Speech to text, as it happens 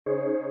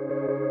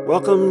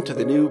Welcome to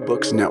the New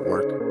Books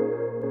Network.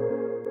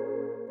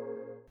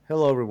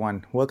 Hello,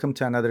 everyone. Welcome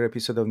to another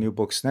episode of New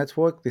Books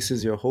Network. This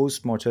is your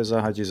host,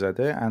 Morteza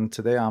Hajizadeh, and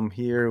today I'm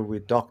here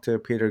with Dr.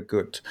 Peter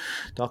Good.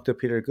 Dr.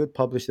 Peter Good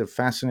published a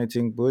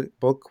fascinating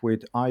book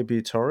with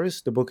I.B.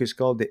 Torres. The book is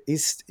called The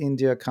East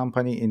India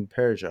Company in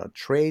Persia,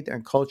 Trade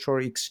and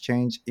Cultural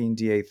Exchange in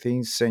the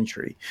 18th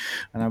Century.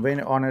 And I'm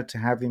very honored to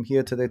have him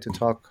here today to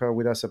talk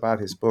with us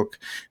about his book.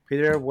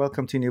 Peter,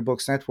 welcome to New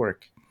Books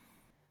Network.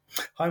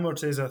 Hi,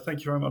 Morteza. Thank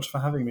you very much for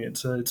having me.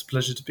 It's a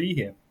pleasure to be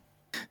here.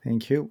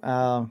 Thank you.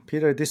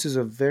 Peter, this is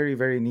a very,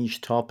 very niche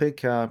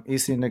topic.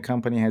 East India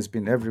Company has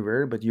been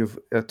everywhere, but your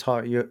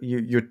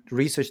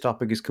research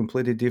topic is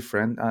completely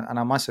different. And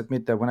I must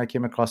admit that when I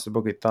came across the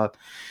book, I thought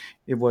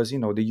it was,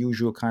 the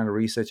usual kind of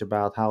research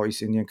about how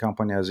East Indian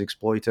Company has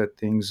exploited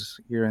things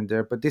here and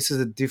there. But this is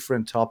a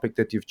different topic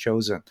that you've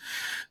chosen.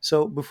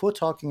 So before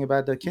talking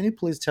about that, can you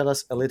please tell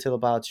us a little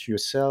about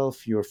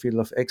yourself, your field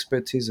of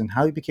expertise, and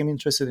how you became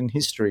interested in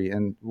history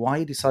and why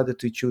you decided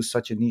to choose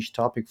such a niche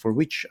topic for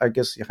which I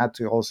guess you had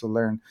to also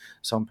learn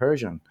some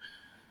Persian?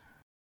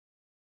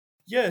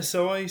 Yeah,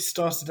 so I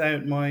started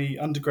out my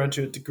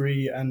undergraduate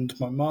degree and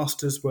my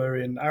master's were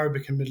in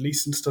Arabic and Middle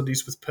Eastern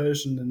studies with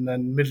Persian and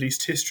then Middle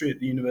East history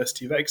at the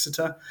University of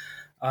Exeter.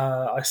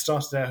 I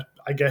started out,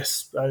 I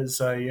guess,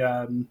 as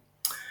a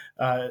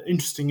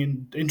interested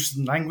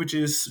in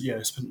languages.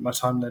 Yeah, spent my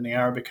time learning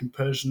Arabic and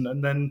Persian,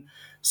 and then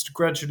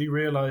gradually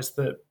realised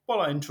that while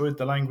I enjoyed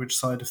the language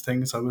side of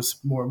things, I was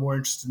more and more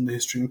interested in the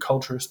history and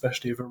culture,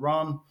 especially of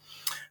Iran.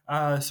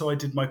 So I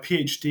did my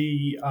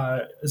PhD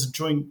as a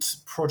joint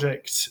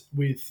project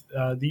with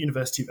the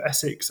University of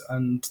Essex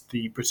and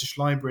the British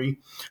Library,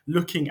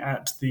 looking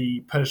at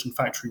the Persian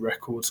factory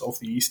records of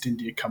the East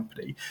India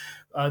Company.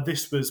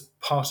 This was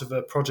part of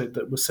a project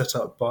that was set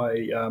up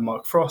by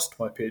Mark Frost,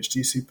 my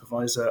PhD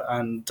supervisor,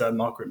 and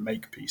Margaret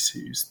Makepeace,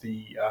 who's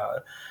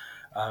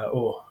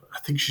or I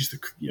think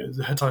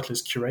her title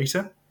is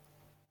curator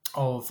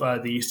of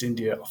the East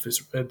India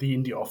Office, the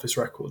India Office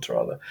records,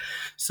 rather.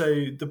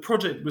 So the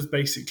project was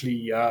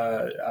basically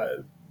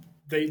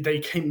they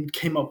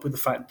came up with the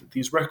fact that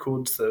these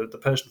records, the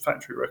Persian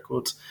factory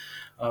records,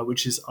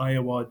 which is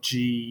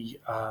IORG,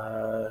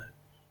 for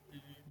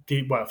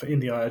in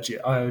the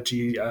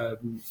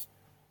IOG,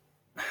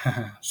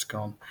 it's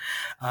gone.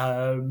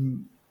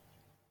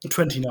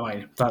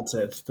 29, that's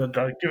it.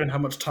 Given how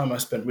much time I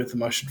spent with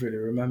them, I should really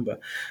remember.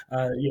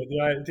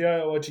 The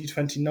IORG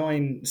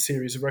 29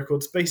 series of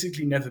records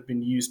basically never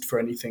been used for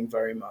anything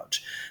very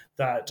much.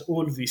 That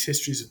all of these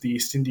histories of the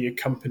East India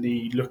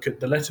Company look at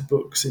the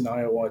letterbooks in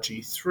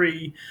IORG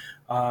 3,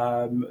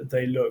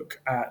 they look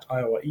at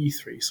IORE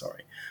 3,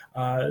 sorry.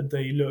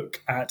 They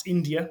look at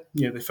India,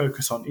 they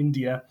focus on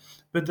India,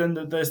 but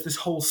then there's this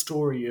whole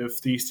story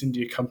of the East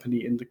India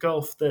Company in the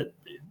Gulf that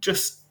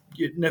just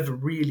it never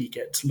really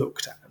gets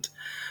looked at.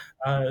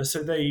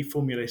 So they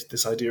formulated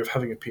this idea of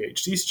having a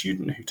PhD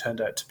student, who turned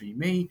out to be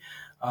me,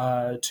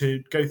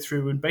 to go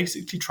through and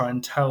basically try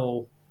and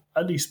tell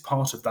at least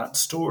part of that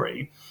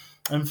story.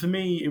 And for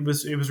me, it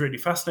was really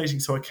fascinating.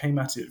 So I came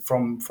at it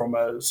from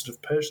a sort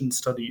of Persian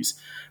studies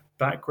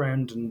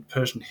background and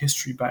Persian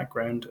history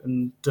background,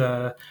 and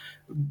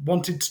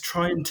wanted to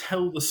try and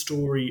tell the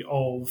story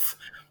of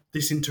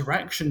this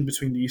interaction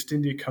between the East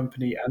India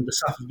Company and the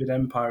Safavid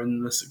Empire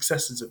and the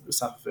successors of the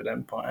Safavid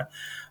Empire,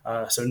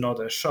 so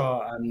Nader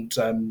Shah and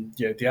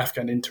the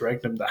Afghan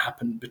interregnum that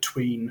happened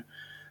between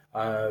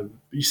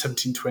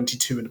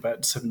 1722 and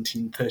about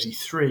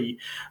 1733.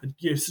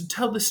 So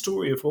tell the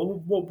story of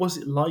what was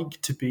it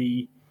like to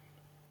be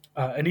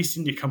an East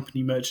India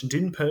Company merchant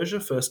in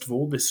Persia. First of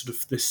all, this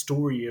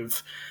story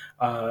of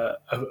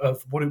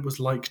what it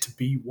was like to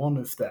be one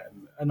of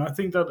them, and I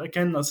think that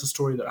again that's a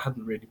story that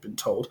hadn't really been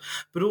told.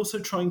 But also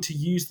trying to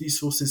use these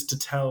sources to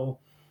tell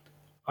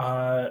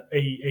or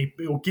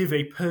give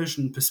a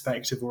Persian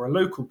perspective or a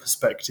local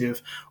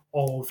perspective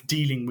of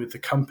dealing with the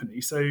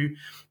company. So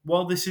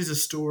while this is a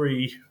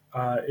story,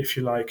 if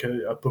you like,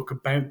 a book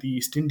about the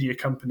East India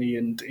Company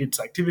and its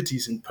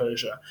activities in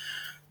Persia,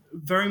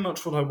 very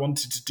much what I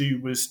wanted to do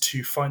was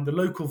to find the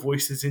local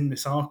voices in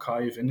this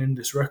archive and in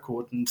this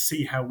record and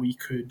see how we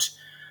could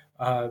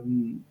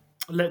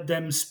let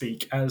them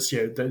speak, as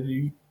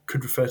you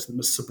could refer to them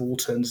as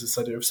subalterns, this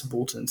idea of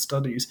subaltern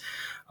studies,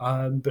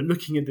 but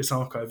looking at this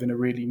archive in a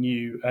really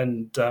new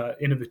and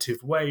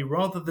innovative way,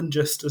 rather than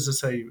just, as I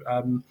say,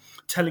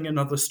 telling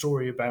another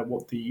story about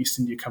what the East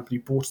India Company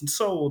bought and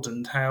sold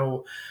and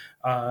how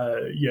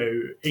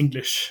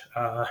English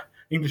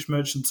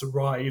merchants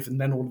arrive and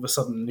then all of a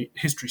sudden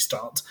history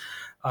starts.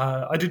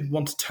 I didn't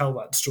want to tell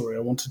that story. I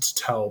wanted to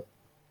tell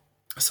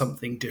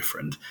something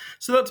different.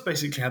 So that's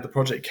basically how the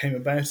project came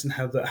about and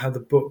how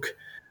the book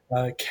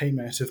came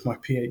out of my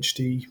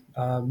PhD.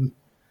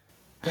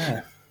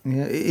 Yeah.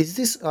 Yeah, is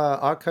this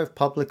archive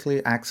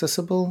publicly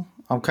accessible?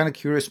 I'm kind of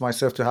curious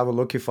myself to have a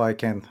look if I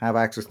can have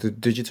access to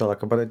digital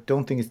archive, but I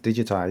don't think it's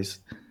digitized.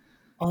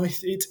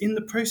 It's in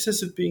the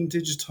process of being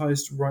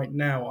digitized right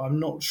now. I'm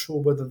not sure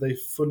whether they've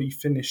fully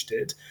finished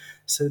it.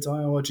 So it's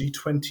IORG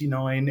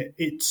 29.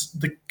 It's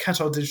the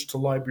Qatar Digital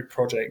Library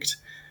project.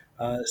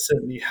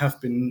 Certainly have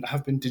been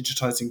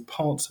digitizing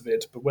parts of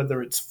it, but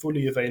whether it's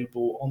fully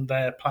available on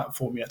their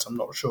platform yet, I'm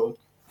not sure.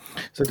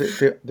 So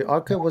the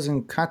archive was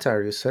in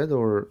Qatar, you said,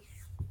 or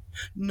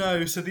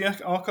No, so the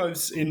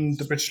archives in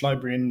the British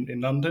Library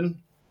in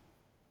London,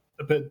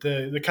 but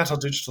the Qatar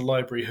Digital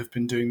Library have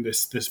been doing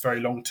this very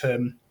long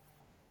term.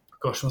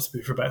 Gosh, must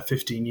be for about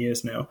 15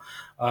 years now.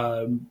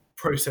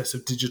 Process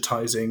of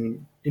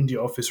digitizing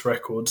India Office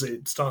records.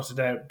 It started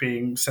out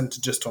being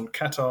centered just on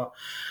Qatar,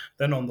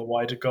 then on the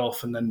wider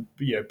Gulf, and then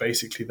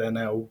basically they're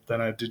now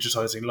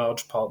digitizing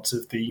large parts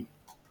of the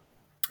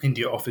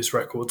India Office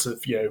records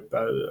of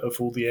of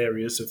all the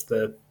areas of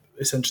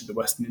essentially the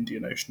Western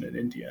Indian Ocean in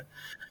India.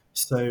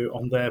 So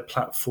on their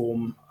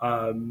platform,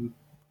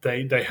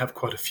 they have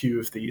quite a few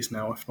of these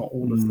now, if not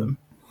all of them.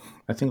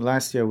 I think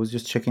last year I was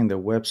just checking their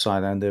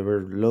website, and there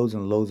were loads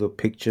and loads of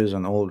pictures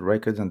and old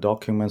records and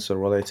documents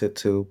related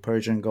to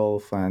Persian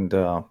Gulf and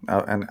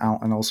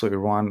also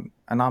Iran.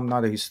 And I'm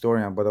not a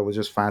historian, but I was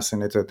just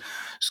fascinated,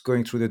 just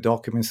going through the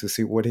documents to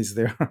see what is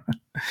there.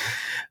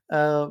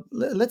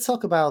 Let's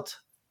talk about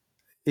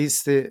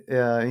East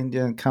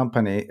Indian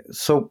Company.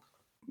 So,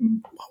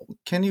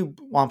 can you?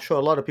 Well, I'm sure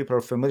a lot of people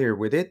are familiar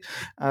with it.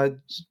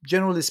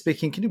 Generally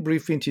speaking, can you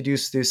briefly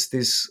introduce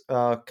this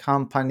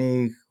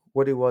company?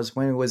 What it was,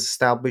 when it was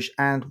established,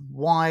 and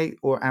why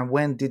and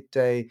when did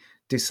they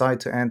decide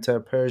to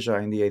enter Persia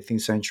in the 18th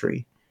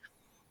century?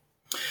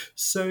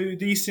 So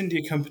the East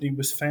India Company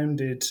was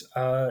founded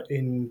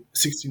in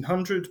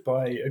 1600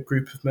 by a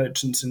group of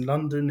merchants in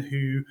London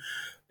who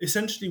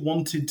essentially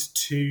wanted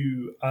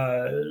to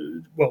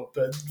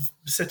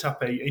set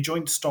up a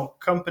joint stock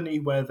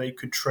company where they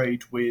could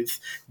trade with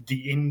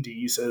the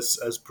Indies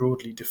as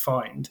broadly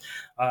defined,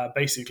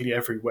 basically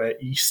everywhere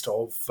east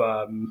of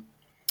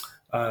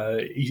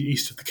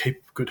the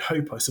Cape of Good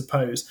Hope, I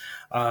suppose.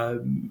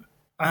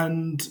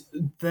 And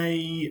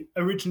they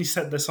originally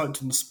set their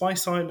sights on the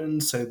Spice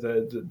Islands, so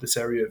this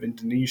area of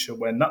Indonesia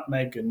where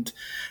nutmeg and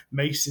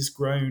mace is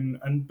grown.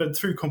 But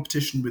through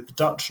competition with the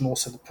Dutch and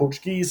also the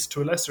Portuguese,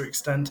 to a lesser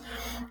extent,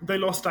 they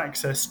lost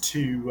access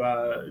to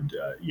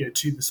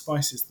the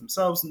spices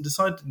themselves and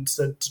decided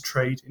instead to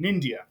trade in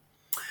India.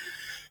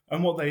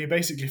 And what they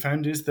basically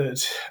found is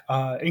that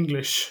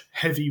English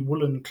heavy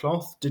woolen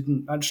cloth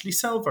didn't actually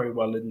sell very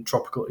well in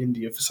tropical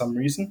India for some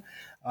reason,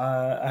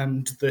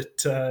 and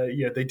that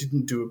they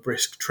didn't do a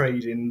brisk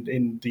trade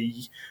in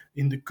the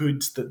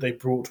goods that they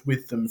brought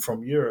with them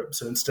from Europe.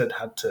 So instead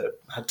had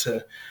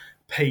to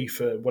pay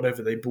for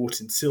whatever they bought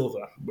in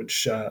silver,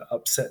 which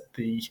upset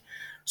the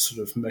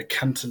sort of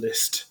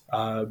mercantilist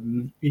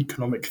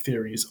economic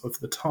theories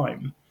of the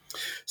time.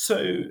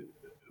 So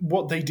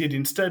what they did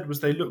instead was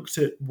they looked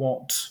at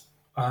what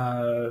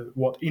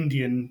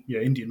Indian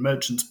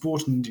merchants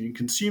bought and Indian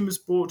consumers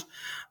bought,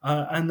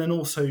 and then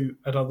also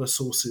at other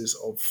sources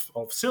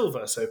of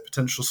silver, so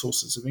potential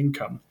sources of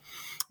income.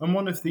 And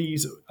one of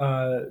these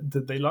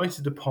that they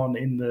lighted upon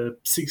in the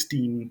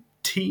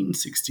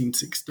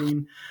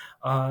 1616,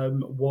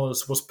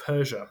 was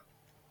Persia.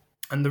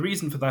 And the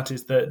reason for that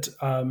is that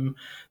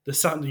the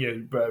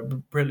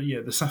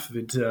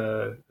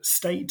Safavid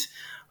state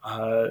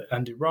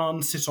and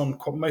Iran sit on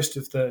most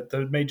of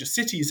the major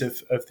cities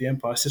of the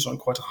empire sit on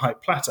quite a high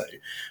plateau,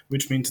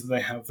 which means that they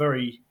have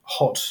very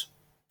hot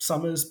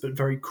summers but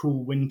very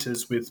cool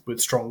winters with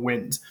strong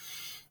winds.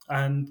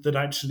 And that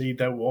actually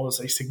there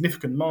was a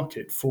significant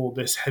market for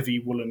this heavy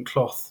woolen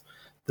cloth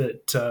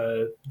that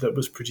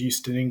was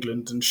produced in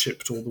England and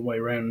shipped all the way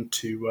around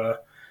to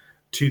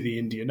the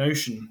Indian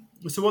Ocean.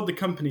 So what the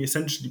company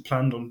essentially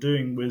planned on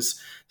doing was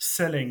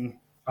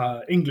selling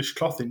English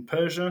cloth in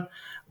Persia,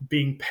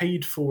 being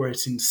paid for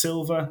it in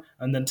silver,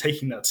 and then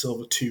taking that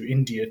silver to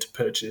India to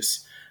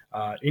purchase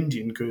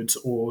Indian goods,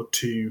 or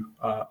to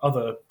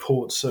other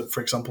ports, for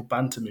example,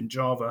 Bantam in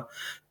Java,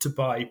 to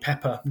buy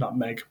pepper,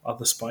 nutmeg,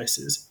 other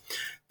spices.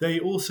 They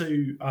also,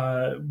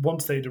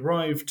 once they'd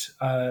arrived,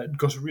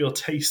 got a real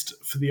taste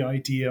for the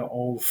idea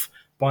of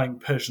buying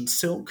Persian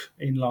silk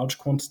in large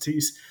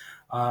quantities.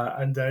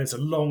 And there's a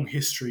long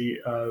history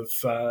of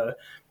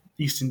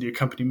East India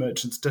Company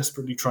merchants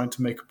desperately trying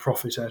to make a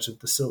profit out of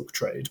the silk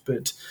trade,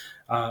 but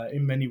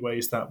in many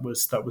ways that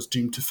was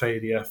doomed to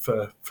failure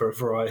for a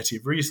variety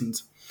of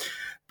reasons.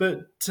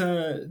 But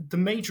the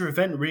major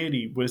event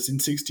really was in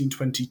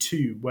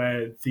 1622,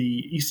 where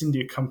the East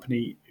India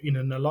Company, in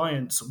an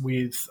alliance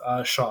with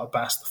Shah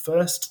Abbas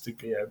I,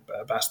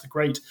 Abbas the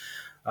Great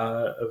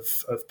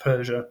of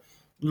Persia,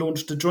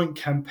 launched a joint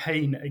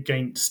campaign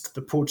against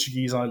the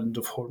Portuguese island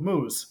of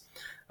Hormuz.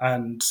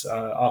 And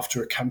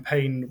after a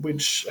campaign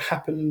which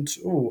happened,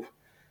 would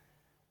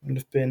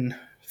have been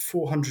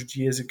 400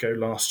 years ago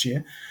last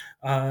year,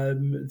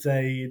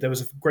 there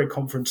was a great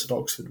conference at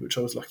Oxford, which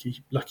I was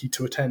lucky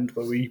to attend,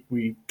 where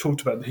we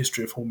talked about the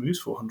history of Hormuz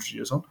 400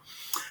 years on.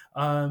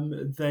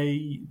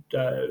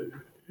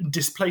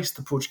 displaced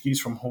the Portuguese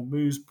from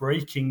Hormuz,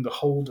 breaking the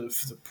hold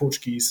of the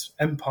Portuguese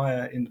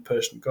Empire in the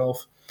Persian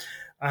Gulf.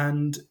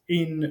 And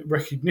in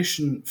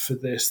recognition for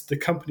this, the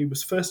company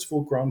was first of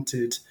all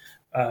granted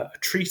a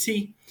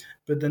treaty,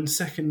 but then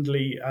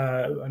secondly,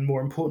 and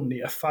more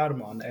importantly, a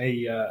farman,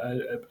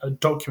 a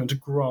document, a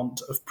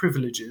grant of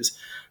privileges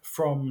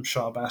from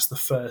Shah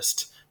Abbas I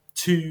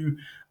to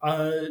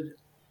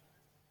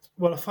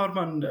a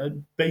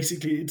farman,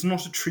 basically, it's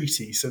not a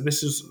treaty. So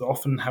this is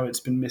often how it's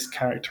been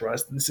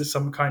mischaracterized. This is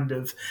some kind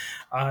of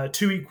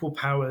two equal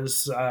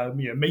powers,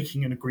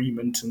 making an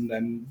agreement and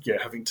then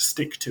having to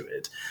stick to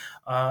it.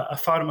 A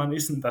farman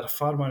isn't that. A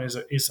farman is,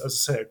 as I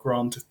say, a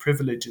grant of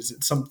privileges.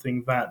 It's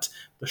something that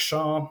the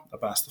Shah,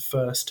 Abbas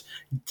I,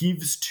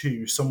 gives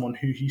to someone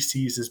who he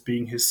sees as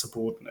being his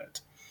subordinate.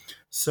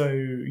 So,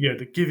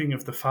 the giving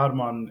of the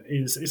farman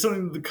is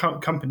something that the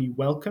company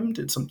welcomed.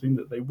 It's something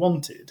that they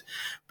wanted.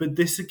 But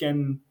this,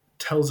 again,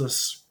 tells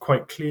us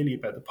quite clearly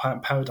about the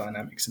power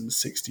dynamics in the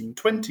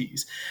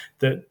 1620s,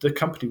 that the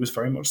company was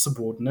very much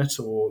subordinate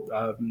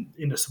or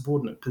in a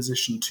subordinate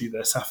position to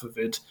their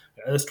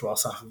erstwhile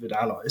Safavid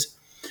allies.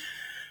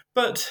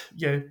 But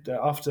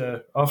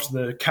after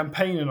the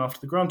campaign and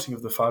after the granting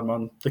of the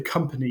farman, the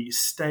company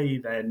stay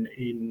then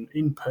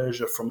in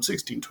Persia from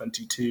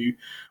 1622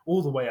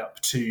 all the way up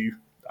to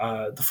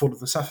the fall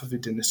of the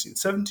Safavid dynasty in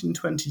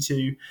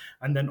 1722,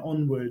 and then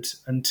onward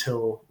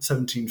until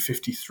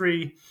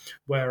 1753,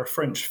 where a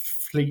French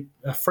fleet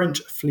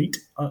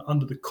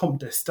under the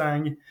Comte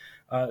d'Estaing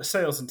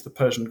sails into the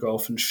Persian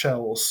Gulf and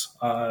shells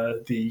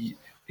the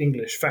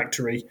English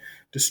factory,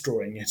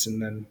 destroying it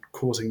and then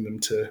causing them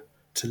to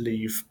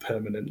leave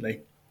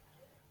permanently.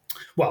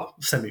 Well,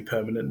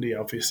 semi-permanently,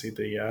 obviously.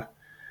 The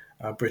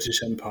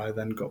British Empire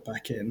then got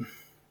back in.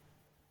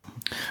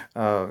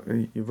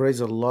 You've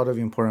raised a lot of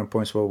important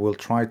points, but we'll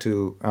try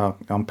to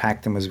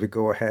unpack them as we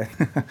go ahead.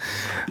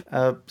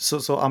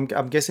 So I'm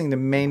guessing the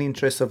main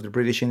interest of the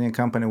British Indian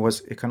Company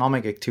was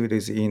economic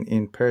activities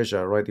in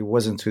Persia, right? It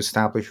wasn't to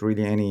establish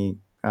really any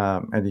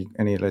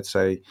let's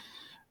say,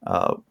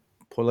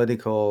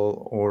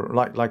 political or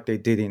like they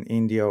did in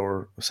India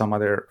or some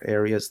other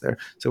areas there.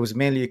 So it was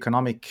mainly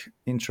economic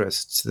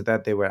interests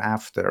that they were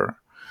after.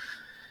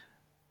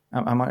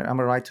 Am I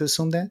right to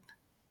assume that?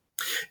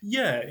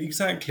 Yeah,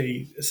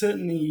 exactly.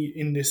 Certainly,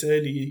 in this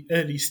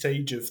early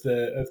stage of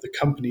the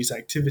company's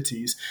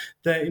activities,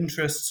 their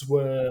interests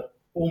were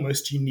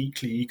almost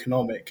uniquely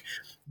economic.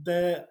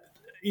 There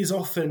is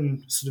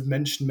often sort of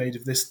mention made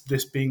of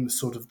this being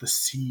sort of the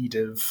seed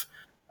of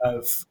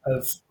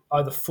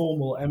either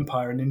formal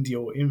empire in India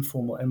or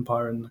informal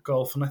empire in the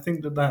Gulf, and I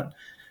think that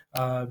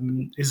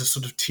is a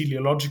sort of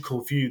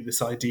teleological view.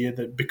 This idea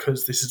that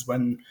because this is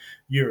when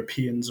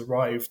Europeans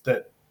arrived,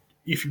 that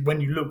when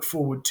you look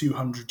forward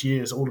 200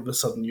 years, all of a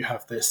sudden you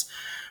have this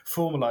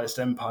formalized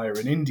empire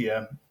in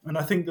India. And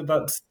I think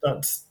that's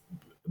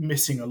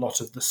missing a lot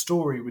of the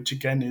story, which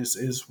again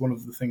is one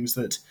of the things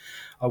that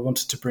I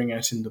wanted to bring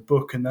out in the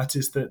book. And that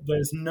is that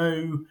there's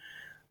no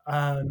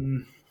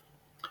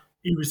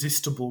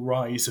irresistible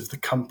rise of the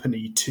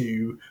company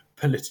to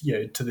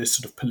this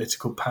sort of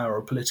political power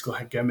or political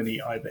hegemony,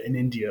 either in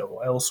India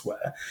or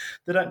elsewhere.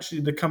 That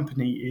actually the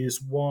company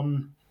is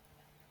one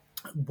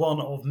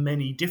of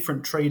many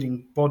different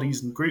trading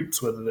bodies and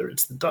groups, whether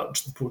it's the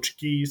Dutch, the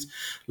Portuguese,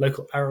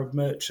 local Arab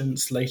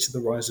merchants, later the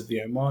rise of the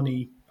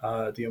Omani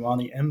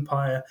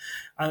Empire,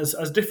 as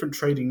different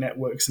trading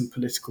networks and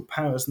political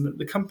powers, and that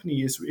the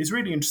company is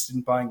really interested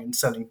in buying and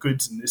selling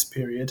goods in this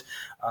period,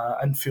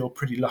 and feel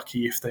pretty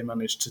lucky if they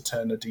manage to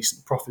turn a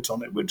decent profit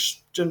on it,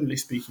 which generally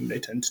speaking they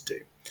tend to do.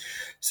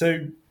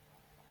 So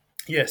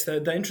yes,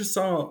 their interests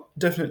are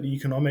definitely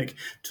economic,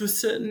 to a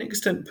certain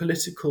extent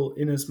political,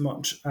 in as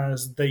much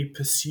as they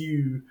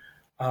pursue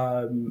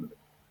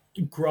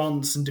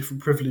grants and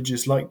different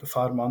privileges like the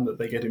farman that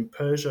they get in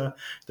Persia.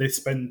 They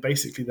spend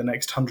basically the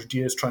next 100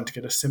 years trying to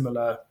get a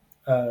similar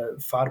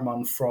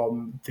farman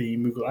from the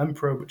Mughal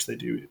emperor, which they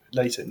do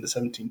later in the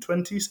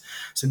 1720s,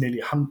 so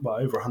nearly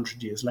over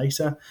 100 years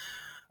later.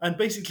 And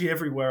basically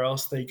everywhere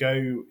else they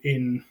go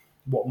in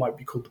what might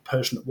be called the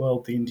Persian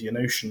world, the Indian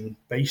Ocean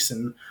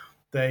basin,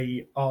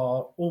 they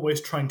are always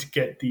trying to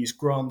get these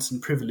grants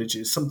and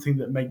privileges, something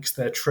that makes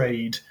their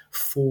trade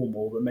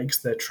formal, that makes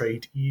their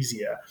trade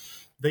easier.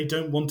 They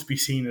don't want to be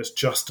seen as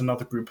just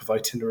another group of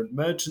itinerant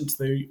merchants.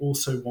 They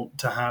also want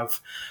to have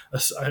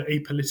a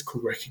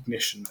political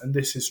recognition. And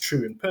this is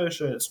true in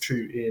Persia. It's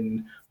true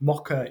in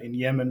Mocha in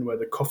Yemen, where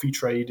the coffee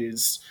trade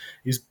is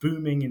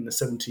booming in the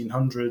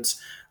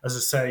 1700s. As I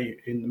say,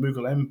 in the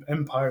Mughal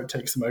Empire, it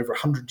takes them over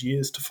 100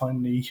 years to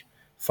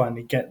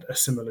finally get a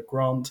similar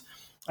grant.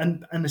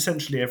 And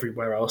essentially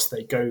everywhere else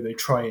they go, they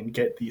try and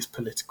get these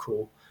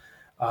political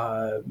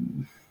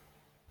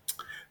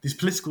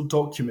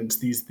documents,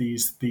 these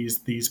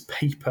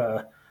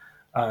paper.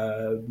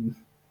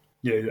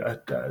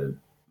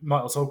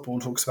 Miles Ogborn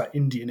talks about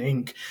Indian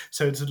ink,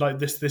 so it's like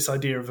this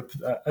idea of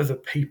a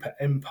paper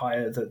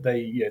empire, that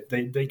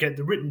they get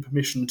the written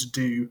permission to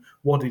do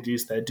what it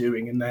is they're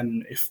doing, and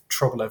then if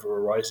trouble ever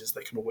arises,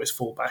 they can always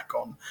fall back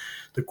on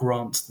the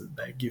grants that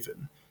they're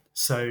given.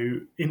 So,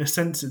 in a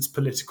sense, it's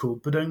political,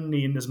 but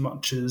only in as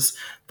much as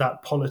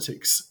that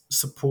politics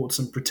supports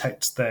and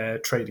protects their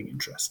trading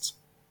interests.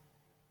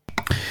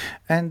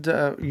 And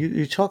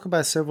you talk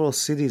about several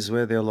cities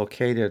where they're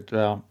located.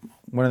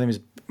 One of them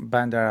is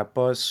Bandar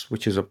Abbas,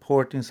 which is a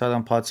port in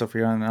southern parts of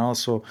Iran, and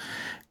also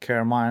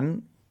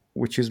Kerman,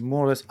 which is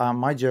more or less.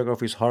 My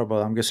geography is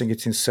horrible. I'm guessing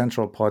it's in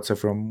central parts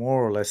of Iran,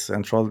 more or less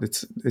central.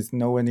 It's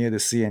nowhere near the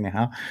sea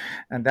anyhow,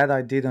 and that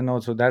I didn't know.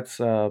 So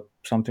that's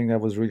something that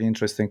was really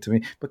interesting to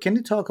me. But can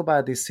you talk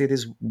about these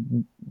cities?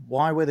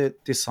 Why were they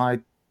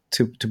decide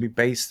to be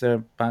based there,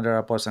 Bandar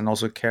Abbas and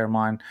also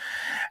Kerman,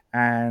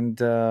 and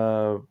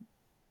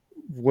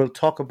we'll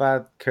talk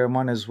about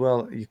Kerman as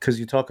well, because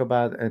you talk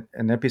about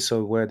an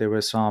episode where there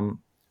were some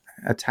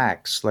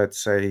attacks, let's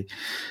say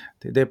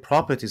their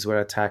properties were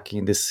attacking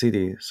in the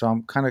city. So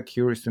I'm kind of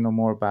curious to know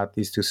more about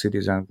these two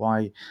cities and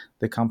why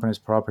the company's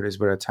properties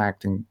were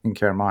attacked in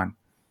Kerman.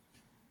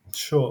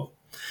 Sure.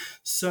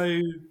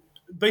 So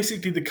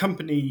basically, the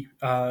company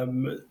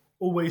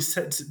always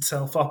sets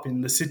itself up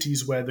in the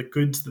cities where the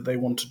goods that they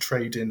want to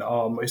trade in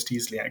are most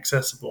easily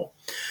accessible.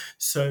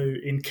 So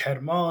in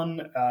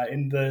Kerman,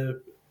 in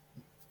the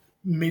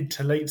mid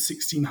to late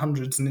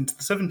 1600s and into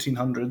the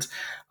 1700s,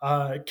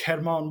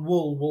 Kerman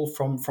wool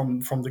from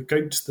the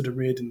goats that are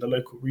reared in the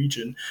local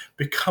region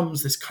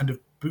becomes this kind of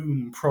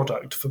boom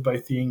product for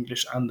both the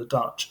English and the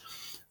Dutch.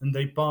 And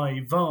they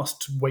buy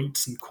vast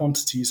weights and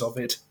quantities of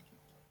it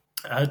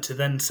to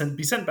then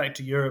be sent back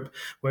to Europe,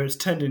 where it's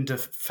turned into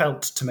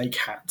felt to make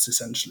hats,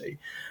 essentially.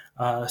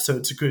 So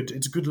it's a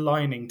good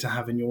lining to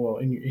have in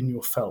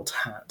your felt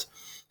hat.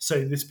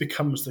 So this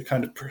becomes the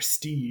kind of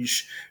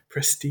prestige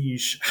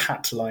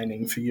hat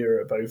lining for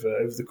Europe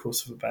over the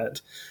course of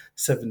about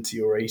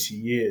 70 or 80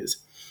 years.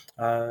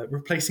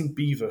 Replacing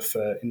beaver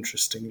fur,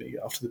 interestingly,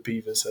 after the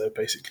beavers are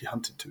basically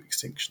hunted to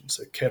extinction.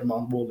 So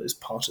Kerman wool is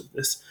part of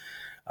this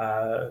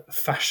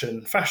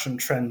fashion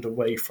trend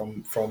away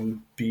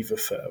from beaver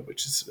fur,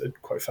 which is a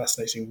quite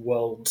fascinating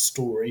world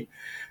story,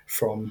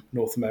 from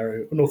North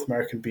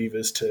American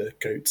beavers to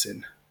goats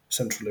in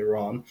central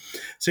Iran.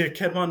 So yeah,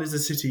 Kerman is a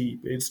city.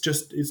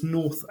 It's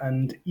north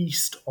and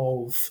east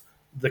of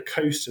the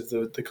coast of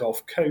the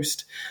Gulf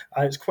Coast.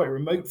 It's quite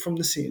remote from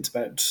the sea. It's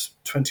about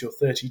 20 or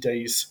 30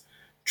 days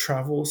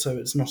travel, so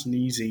it's not an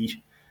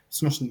easy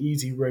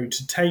road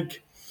to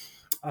take.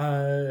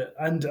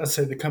 And as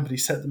I say, the company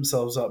set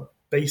themselves up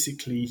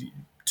basically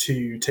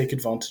to take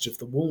advantage of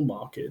the wool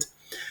market.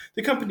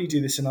 The company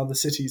do this in other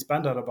cities.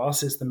 Bandar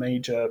Abbas is the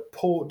major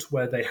port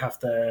where they have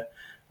their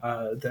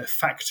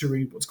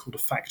factory, what's called a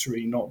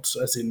factory, not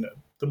as in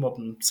the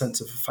modern sense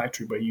of a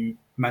factory where you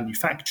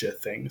manufacture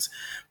things,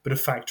 but a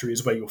factory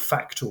is where your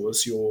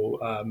factors, your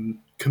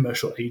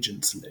commercial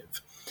agents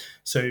live.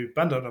 So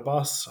Bandar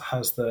Abbas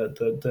has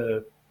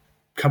the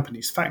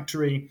company's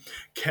factory.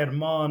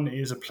 Kerman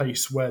is a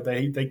place where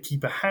they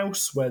keep a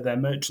house where their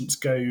merchants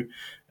go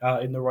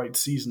in the right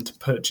season to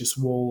purchase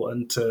wool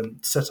and to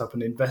set up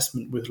an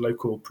investment with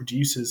local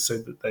producers so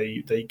that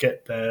they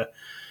get their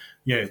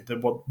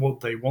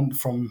what they want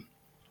from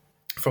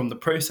the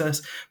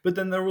process. But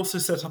then they're also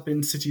set up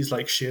in cities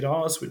like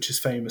Shiraz, which is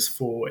famous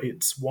for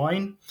its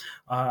wine,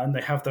 and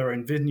they have their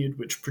own vineyard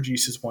which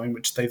produces wine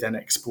which they then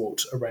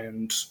export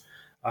around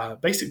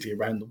basically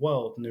around the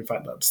world. And in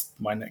fact, that's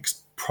my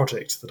next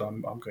project that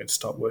I'm going to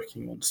start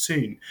working on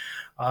soon.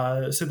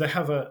 So they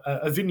have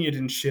a vineyard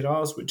in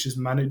Shiraz, which is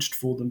managed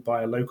for them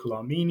by a local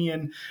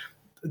Armenian.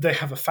 They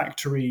have a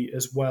factory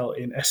as well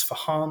in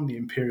Esfahan, the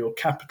imperial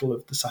capital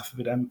of the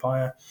Safavid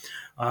Empire,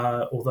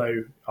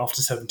 although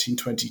after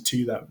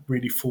 1722 that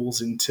really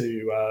falls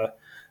into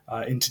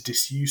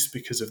disuse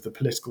because of the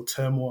political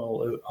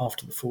turmoil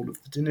after the fall of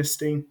the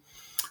dynasty.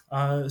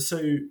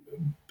 So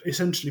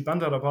essentially,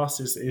 Bandar Abbas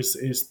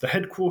is the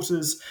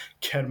headquarters.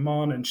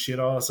 Kerman and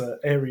Shiraz are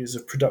areas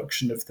of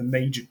production of the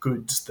major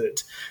goods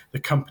that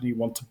the company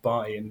want to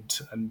buy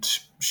and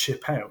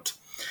ship out.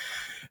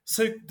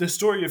 So the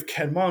story of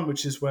Kerman,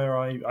 which is where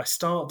I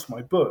start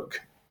my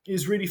book,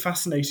 is really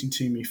fascinating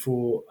to me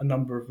for a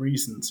number of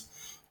reasons.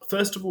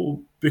 First of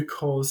all,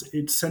 because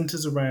it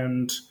centres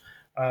around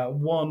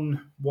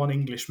one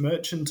English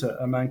merchant,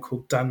 a man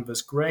called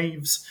Danvers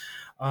Graves,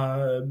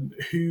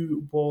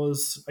 who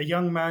was a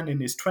young man in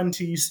his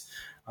 20s,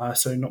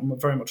 so not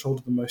very much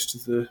older than most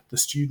of the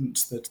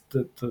students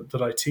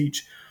that I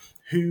teach,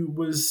 who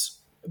was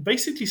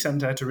basically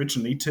sent out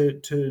originally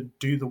to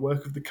do the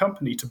work of the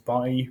company, to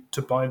buy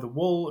the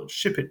wool,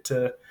 ship it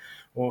to,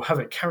 or have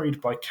it carried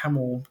by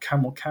camel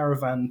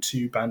caravan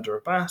to Bandar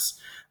Abbas,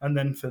 and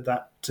then for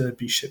that to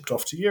be shipped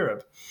off to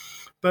Europe.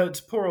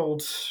 But poor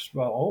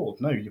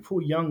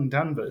young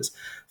Danvers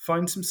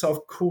finds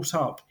himself caught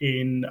up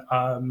in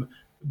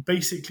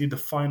basically the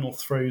final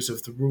throes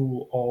of the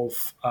rule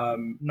of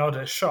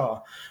Nader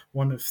Shah,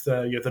 one of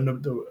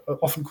the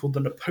often called the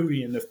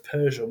Napoleon of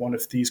Persia, one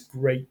of these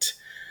great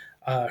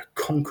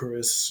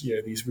conquerors,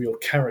 these real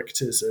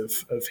characters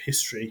of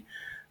history.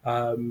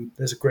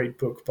 There's a great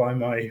book by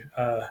my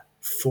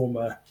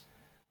former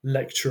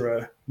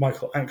lecturer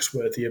Michael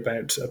Axworthy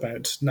about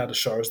Nader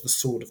Shah as the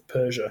Sword of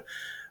Persia,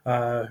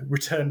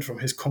 returned from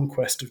his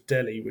conquest of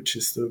Delhi, which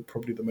is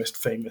probably the most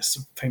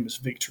famous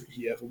victory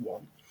he ever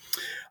won.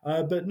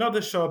 But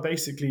Nader Shah,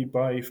 basically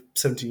by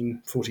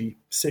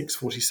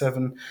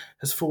 1746-47,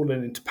 has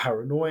fallen into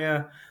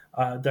paranoia.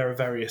 There are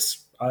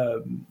various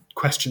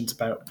questions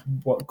about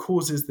what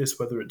causes this,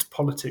 whether it's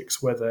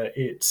politics, whether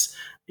it's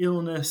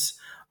illness.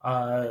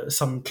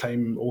 Some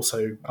claim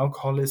also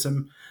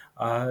alcoholism.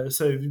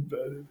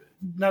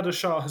 Nader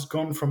Shah has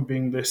gone from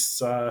being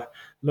this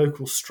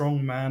local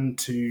strongman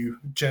to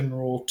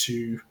general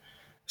to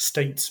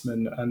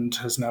statesman, and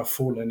has now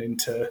fallen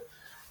into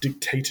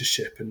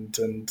dictatorship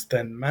and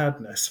then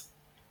madness.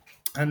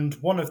 And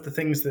one of the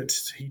things that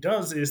he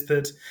does is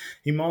that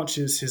he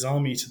marches his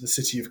army to the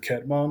city of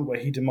Kerman, where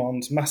he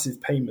demands massive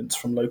payments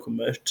from local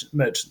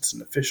merchants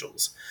and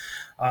officials.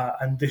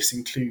 And this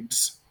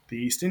includes the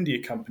East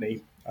India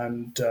Company.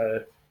 And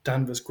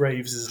Danvers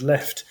Graves is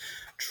left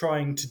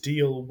trying to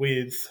deal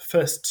with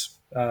first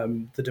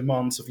the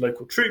demands of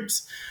local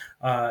troops,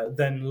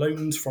 then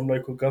loans from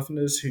local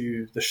governors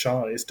who the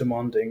Shah is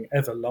demanding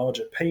ever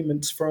larger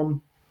payments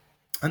from,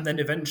 and then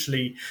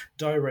eventually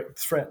direct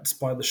threats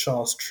by the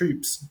Shah's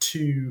troops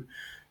to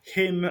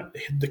him,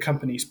 the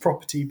company's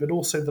property, but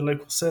also the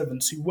local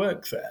servants who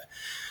work there.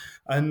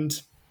 And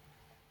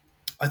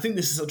I think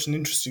this is such an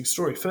interesting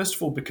story. First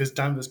of all, because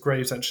Danvers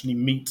Graves actually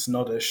meets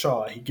Nader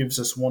Shah. He gives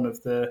us one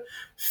of the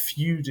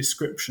few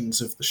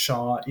descriptions of the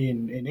Shah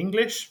in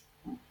English.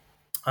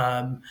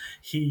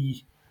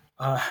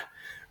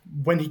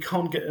 When he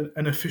can't get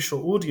an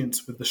official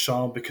audience with the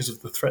Shah because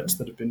of the threats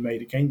that have been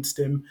made against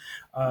him,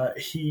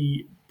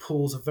 he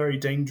pulls a very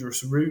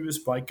dangerous ruse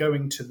by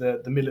going to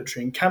the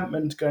military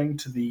encampment, going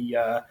to the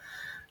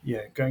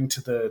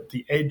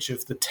edge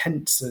of the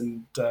tents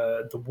and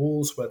the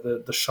walls where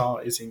the Shah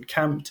is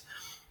encamped.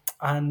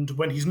 And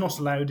when he's not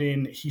allowed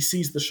in, he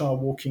sees the Shah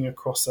walking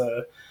across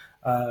a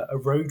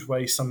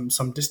roadway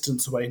some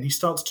distance away, and he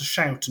starts to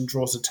shout and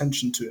draws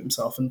attention to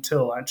himself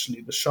until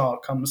actually the Shah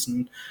comes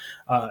and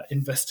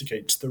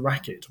investigates the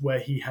racket, where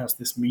he has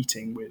this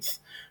meeting with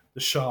the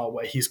Shah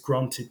where he's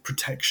granted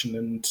protection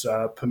and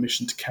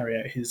permission to carry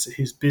out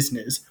his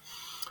business.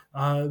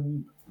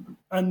 And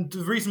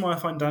the reason why I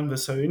find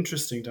Danvers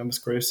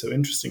Graves so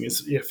interesting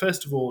is,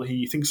 first of all,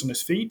 he thinks on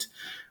his feet.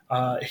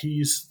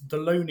 He's the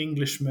lone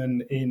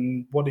Englishman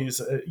in what is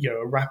a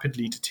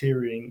rapidly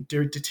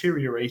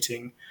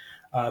deteriorating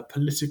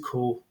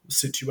political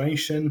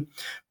situation.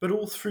 But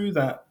all through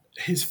that,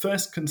 his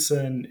first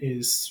concern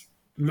is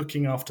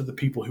looking after the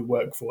people who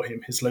work for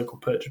him, his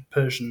local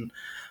Persian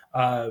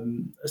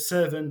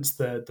servants,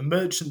 the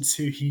merchants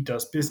who he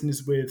does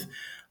business with.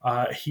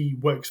 He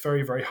works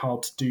very, very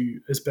hard to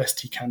do as best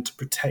he can to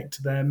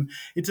protect them.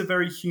 It's a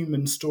very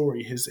human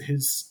story.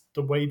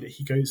 The way that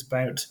he goes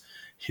about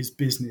his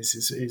business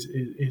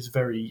is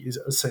very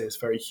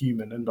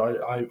human, and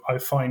I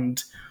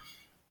find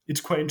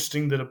it's quite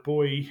interesting that a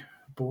boy,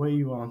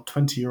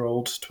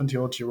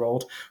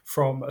 20-odd-year-old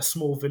from a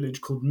small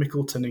village called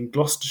Mickleton in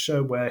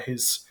Gloucestershire, where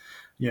his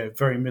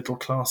very middle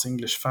class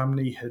English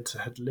family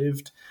had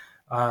lived.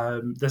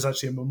 There's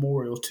actually a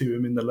memorial to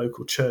him in the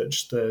local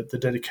church, the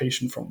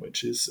dedication from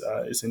which is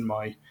in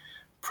my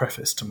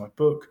preface to my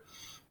book.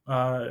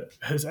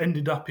 Has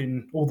ended up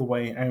all the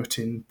way out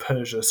in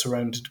Persia,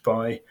 surrounded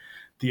by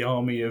the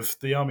army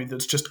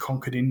that's just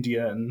conquered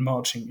India and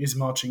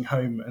marching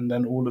home, and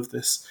then all of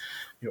this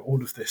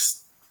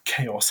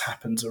chaos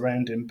happens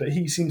around him. But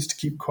he seems to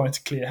keep quite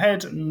a clear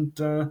head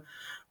and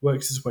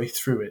works his way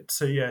through it.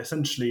 So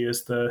essentially,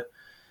 as the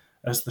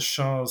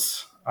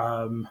Shah's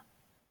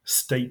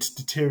state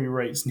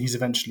deteriorates and he's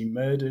eventually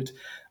murdered,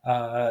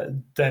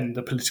 then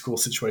the political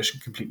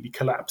situation completely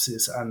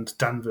collapses, and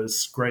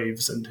Danvers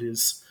Graves and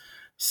his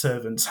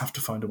servants have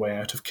to find a way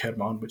out of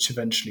Kerman, which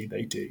eventually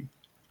they do.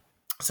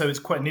 So it's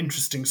quite an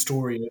interesting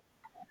story of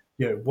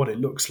what it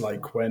looks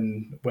like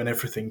when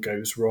everything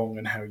goes wrong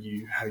and how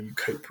you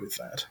cope with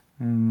that.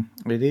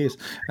 It is,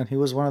 and he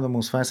was one of the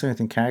most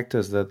fascinating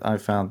characters that I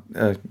found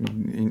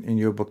in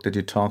your book that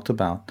you talked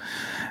about.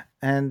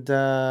 And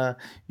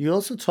you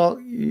also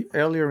talked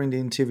earlier in the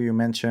interview. You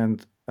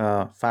mentioned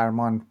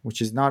Farman,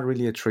 which is not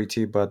really a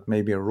treaty, but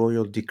maybe a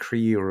royal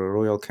decree or a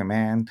royal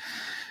command.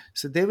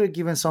 So they were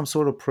given some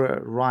sort of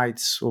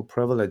rights or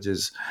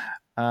privileges.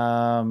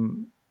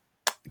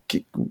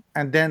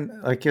 And then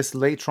I guess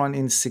later on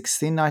in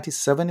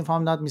 1697, if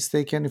I'm not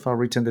mistaken, if I've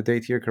written the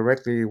date here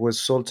correctly, it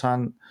was Shah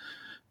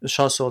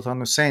Sultan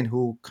Hussein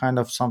who kind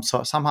of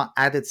somehow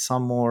added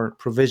some more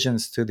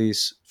provisions to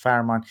this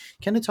Farman.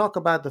 Can you talk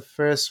about the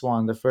first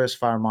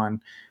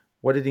Farman,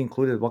 what it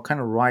included, what kind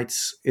of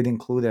rights it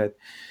included,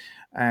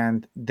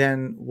 and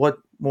then what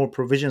more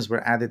provisions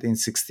were added in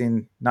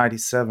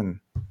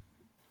 1697?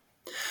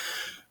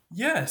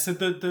 Yeah, so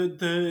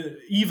the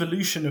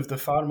evolution of the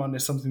Farman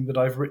is something that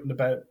I've written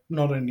about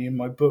not only in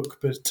my book,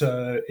 but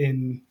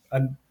in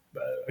a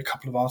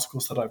couple of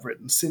articles that I've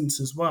written since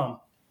as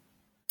well.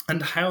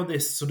 And how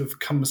this sort of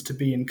comes to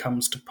be and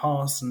comes to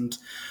pass, and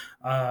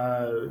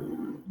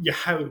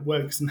how it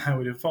works and how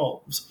it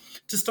evolves.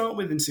 To start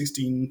with, in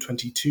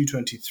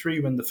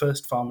 1622-23, when the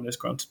first farman is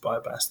granted by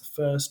Abbas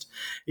I,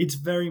 it's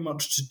very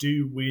much to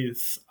do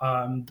with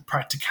the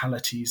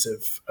practicalities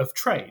of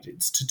trade.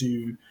 It's to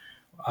do,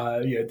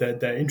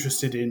 they're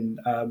interested in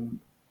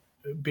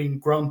being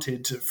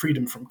granted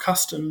freedom from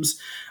customs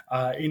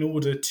in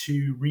order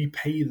to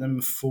repay them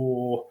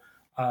for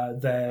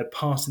their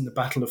part in the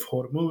Battle of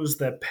Hormuz.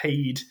 They're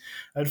paid.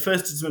 At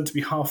first, it's meant to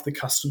be half the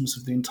customs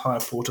of the entire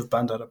port of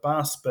Bandar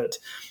Abbas, but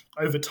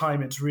over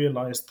time, it's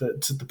realised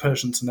that the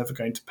Persians are never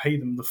going to pay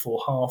them the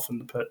full half,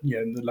 and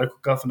the local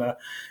governor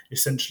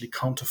essentially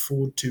can't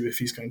afford to if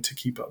he's going to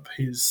keep up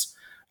his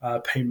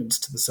payments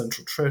to the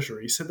central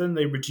treasury. So then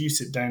they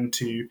reduce it down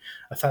to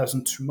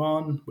 1,000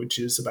 tuman, which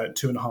is about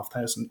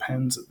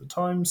 £2,500 at the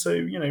time. So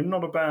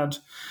not a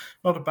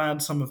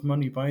bad sum of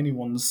money by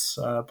anyone's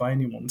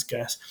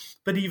guess.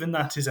 But even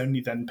that is only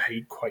then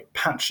paid quite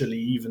patchily,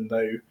 even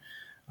though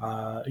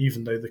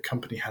the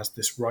company has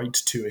this right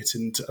to it.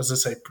 And as I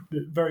say,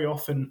 very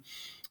often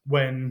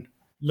when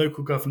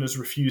local governors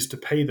refuse to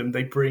pay them,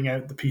 they bring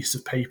out the piece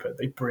of paper,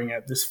 they bring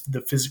out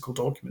the physical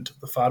document of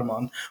the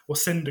farman, or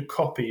send a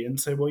copy and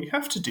say, well, you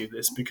have to do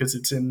this because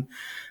it's in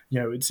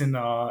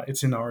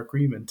our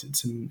agreement,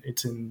 it's a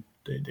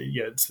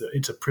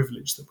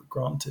privilege that we're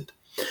granted.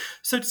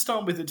 So to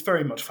start with, it's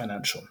very much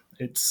financial.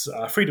 It's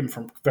freedom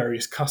from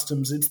various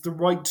customs. It's the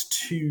right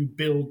to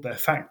build their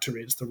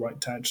factory. It's the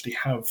right to actually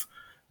have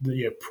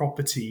the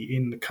property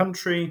in the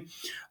country,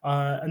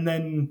 and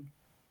then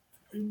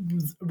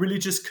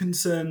religious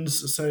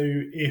concerns. So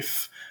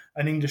if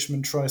an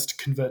Englishman tries to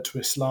convert to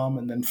Islam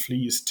and then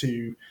flees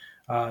to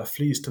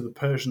the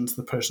Persians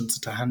are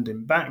to hand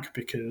him back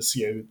because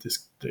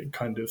this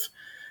kind of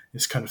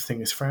thing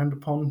is frowned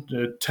upon.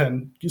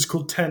 It's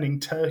called turning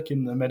Turk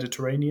in the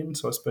Mediterranean,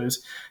 so I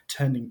suppose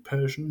turning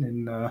Persian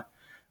in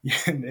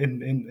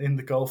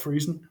the Gulf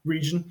region.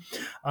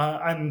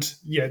 And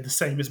the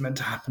same is meant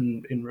to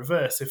happen in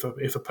reverse. If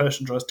a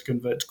Persian tries to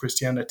convert to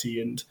Christianity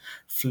and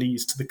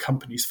flees to the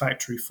company's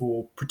factory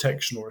for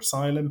protection or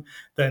asylum,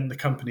 then the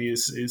company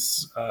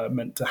is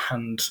meant to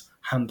hand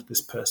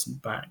this person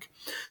back.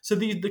 So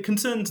the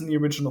concerns in the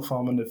original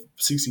farman of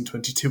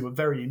 1622 were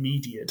very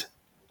immediate.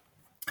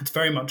 It's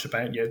very much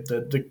about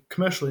the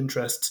commercial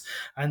interests,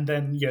 and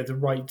then the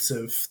rights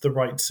of the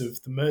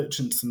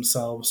merchants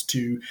themselves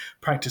to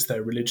practice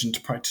their religion,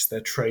 to practice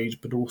their trade,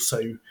 but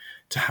also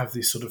to have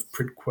these sort of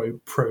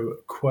quid pro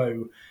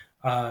quo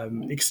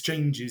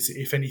exchanges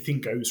if anything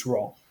goes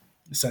wrong,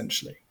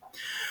 essentially.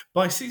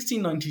 By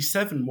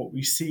 1697, what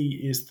we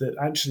see is that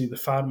actually the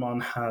farman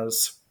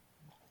has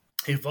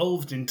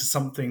evolved into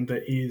something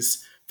that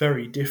is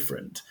very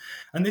different,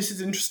 and this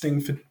is interesting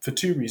for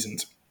two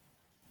reasons.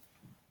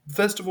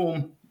 First of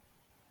all,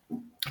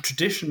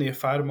 traditionally, a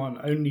farman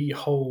only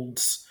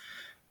holds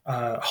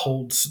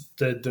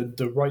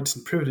the rights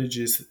and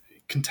privileges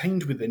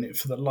contained within it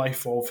for the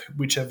life of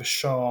whichever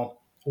shah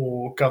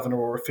or governor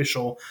or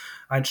official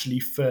actually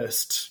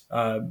first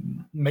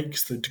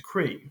makes the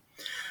decree.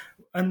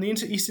 And the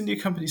East India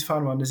Company's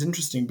farman is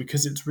interesting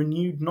because it's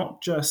renewed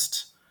not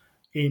just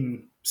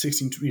in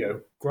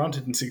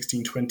granted in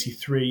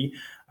 1623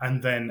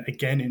 and then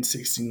again in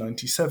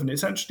 1697.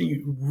 It's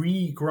actually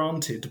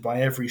re-granted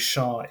by every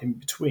Shah in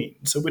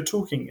between. So we're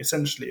talking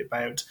essentially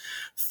about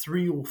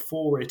 3 or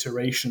 4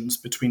 iterations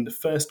between the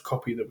first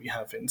copy that we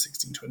have in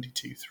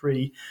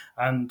 1622-3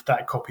 and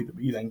that copy that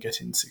we then get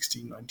in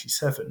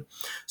 1697.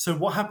 So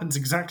what happens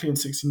exactly in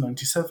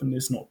 1697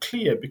 is not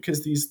clear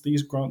because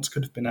these grants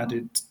could have been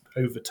added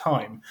over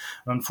time.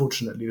 And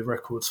unfortunately, the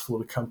records for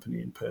the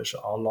company in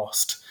Persia are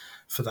lost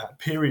for that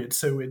period,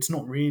 so it's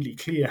not really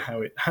clear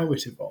how it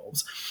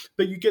evolves.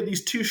 But you get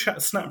these two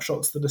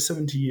snapshots that are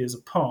 70 years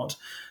apart.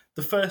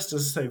 The first,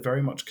 as I say,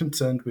 very much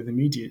concerned with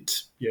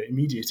immediate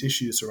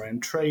issues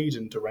around trade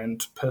and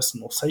around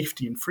personal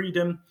safety and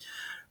freedom.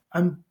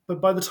 But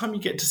by the time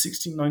you get to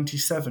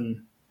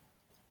 1697,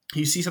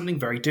 you see something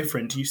very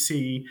different. You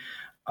see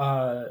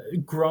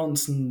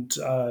grants and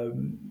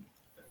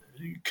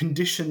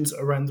conditions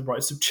around the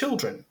rights of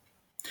children.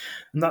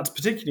 And that's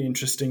particularly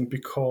interesting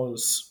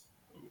because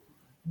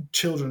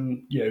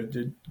children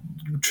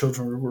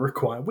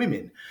require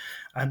women.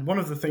 And one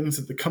of the things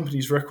that the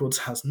company's records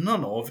has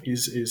none of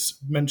is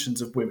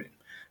mentions of women.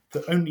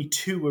 That only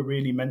 2 were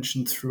really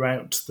mentioned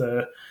throughout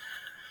the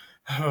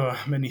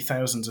many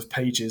thousands of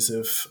pages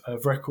of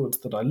records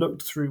that I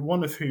looked through,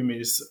 one of whom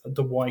is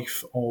the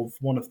wife of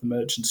one of the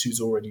merchants who's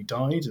already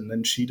died, and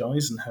then she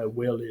dies and her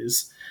will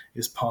is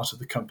part of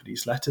the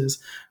company's letters.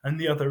 And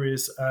the other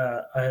is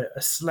a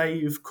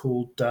slave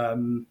called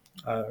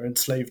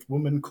enslaved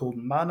woman called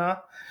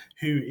Mana,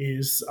 who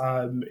is,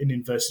 in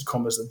inverted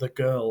commas, the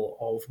girl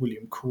of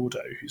William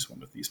Cordo, who's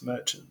one of these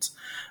merchants.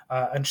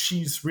 And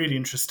she's really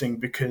interesting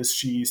because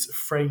she's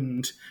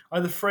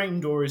either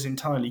framed or is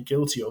entirely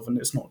guilty of, and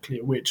it's not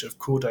clear which, of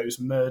Cordo's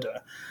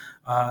murder.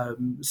 Her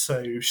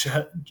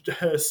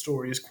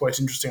story is quite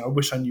interesting. I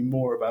wish I knew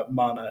more about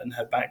Mana and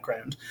her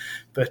background,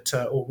 but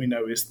all we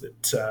know is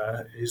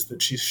that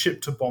she's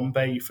shipped to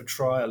Bombay for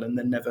trial and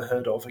then never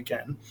heard of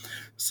again.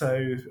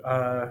 So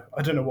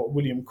I don't know what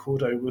William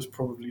Cordo was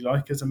probably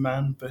like as a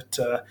man, but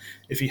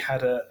if he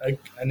had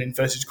an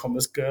inverted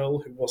commas girl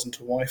who wasn't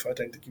a wife, I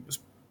don't think he was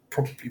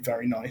probably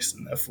very nice,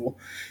 and therefore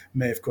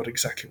may have got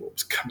exactly what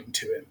was coming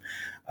to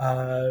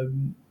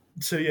him.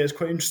 So yeah, it's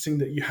quite interesting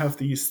that you have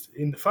these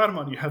in the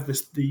Farman. You have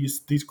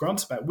these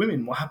grants about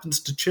women. What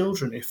happens to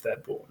children if they're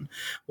born?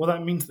 Well,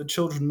 that means that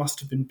children must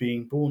have been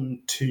being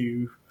born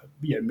to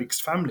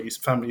mixed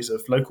families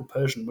of local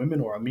Persian women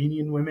or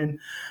Armenian women.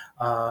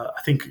 I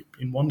think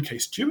in one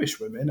case Jewish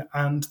women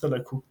and the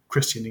local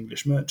Christian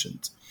English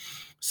merchants.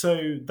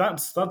 So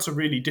that's a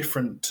really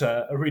different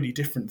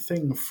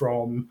thing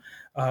from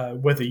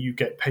whether you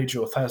get paid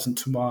your 1,000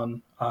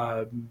 tuman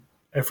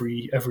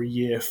every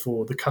year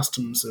for the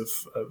customs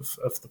of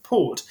the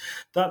port.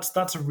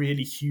 That's a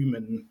really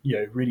human,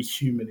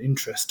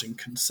 interesting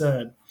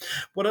concern.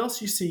 What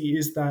else you see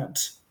is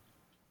that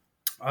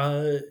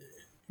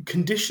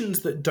conditions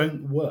that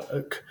don't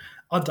work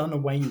are done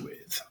away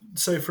with.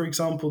 So, for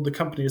example, the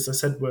company, as I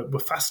said, were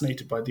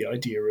fascinated by the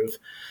idea of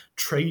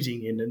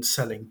trading in and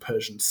selling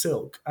Persian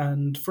silk.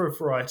 And for a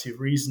variety of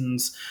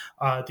reasons,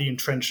 the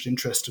entrenched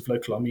interest of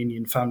local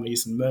Armenian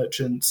families and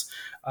merchants,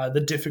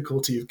 the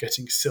difficulty of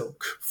getting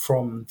silk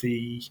from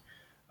the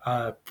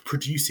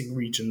producing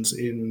regions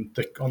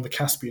on the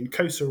Caspian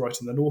coast, so right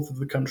in the north of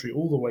the country,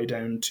 all the way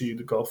down to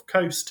the Gulf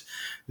Coast,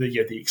 the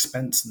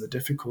expense and the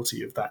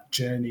difficulty of that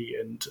journey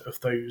and of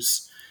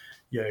those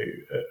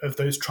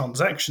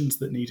transactions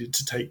that needed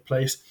to take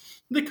place.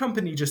 The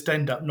company just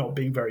end up not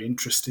being very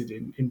interested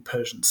in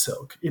Persian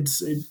silk.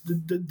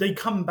 They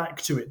come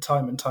back to it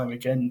time and time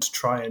again to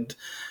try and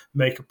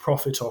make a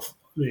profit off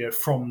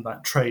from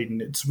that trade,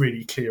 and it's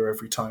really clear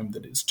every time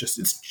that it's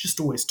just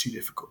always too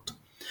difficult.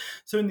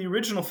 So in the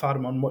original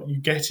Farman, what you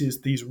get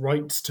is these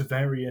rights to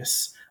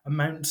various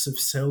amounts of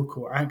silk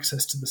or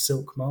access to the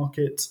silk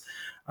markets.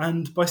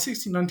 And by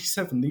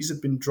 1697, these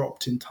have been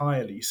dropped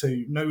entirely. So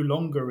no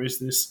longer is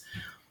this,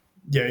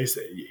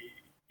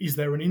 is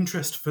there an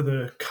interest for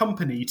the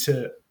company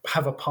to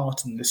have a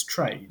part in this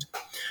trade?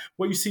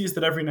 What you see is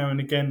that every now and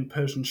again,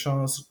 Persian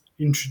Shahs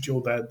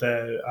introduce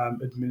their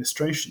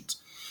administrations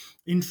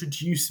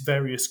introduce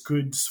various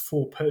goods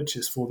for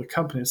purchase for the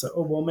company. It's like,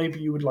 oh, well, maybe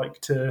you would like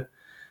to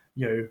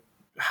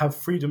have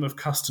freedom of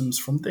customs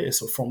from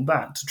this or from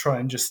that to try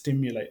and just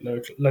stimulate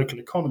local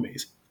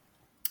economies.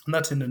 And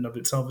that in and of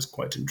itself is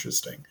quite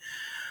interesting.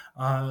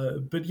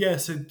 But yeah,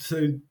 so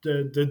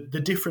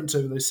the difference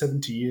over those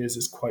 70 years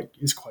is quite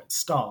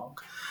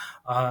stark.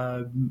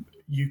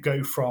 You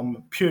go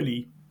from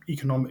purely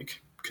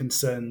economic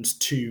concerns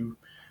to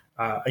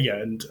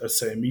and I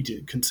say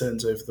immediate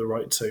concerns over the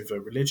rights over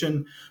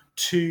religion,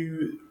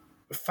 to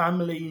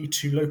family,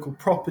 to local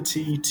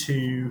property,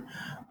 to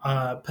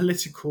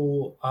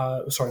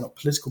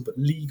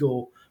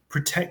legal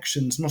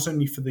protections, not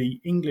only for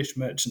the English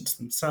merchants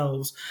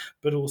themselves,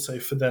 but also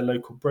for their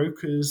local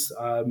brokers,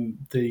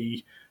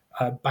 the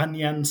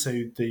Banyan, so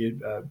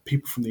the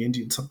people from the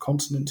Indian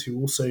subcontinent who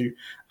also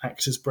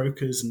act as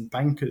brokers and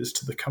bankers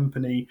to the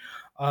company,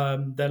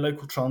 their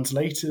local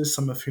translators,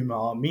 some of whom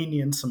are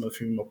Armenian, some of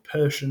whom are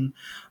Persian,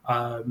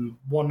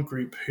 one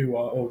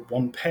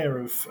pair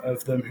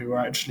of them who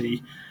are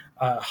actually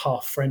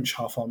half French,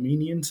 half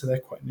Armenian, so they're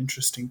quite an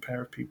interesting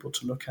pair of people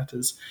to look at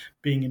as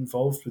being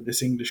involved with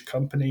this English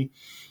company.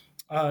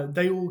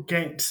 They all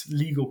get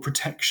legal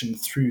protection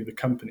through the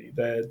company.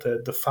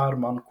 The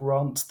Farman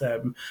grants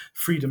them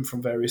freedom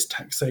from various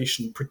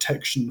taxation,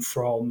 protection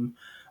from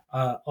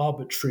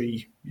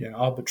arbitrary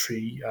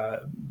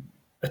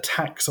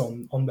attacks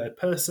on their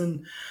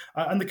person,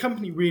 and the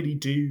company really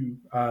do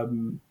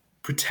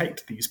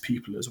protect these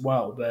people as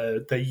well.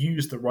 They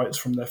use the rights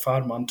from their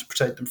Farman to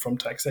protect them from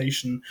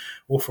taxation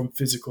or from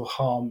physical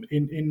harm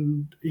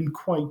in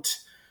quite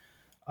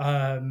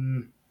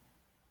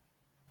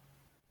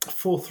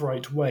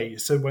forthright way.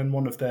 So when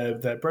one of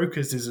their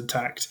brokers is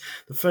attacked,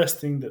 the first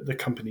thing that the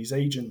company's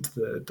agent,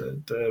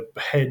 the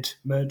head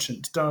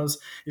merchant, does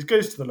is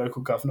goes to the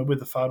local governor with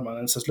the Farman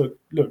and says,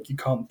 look, you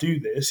can't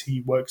do this.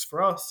 He works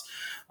for us,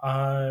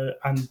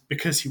 and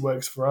because he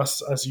works for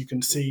us, as you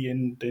can see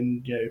in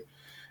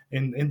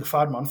the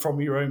Farman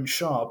from your own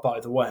Shah, by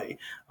the way,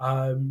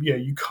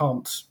 you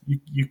can't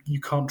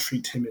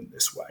treat him in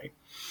this way.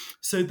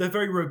 So they're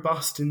very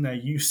robust in their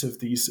use of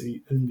these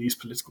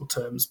political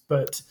terms.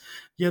 But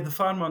yeah, the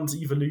Farman's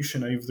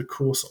evolution over the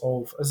course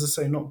of, as I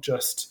say, not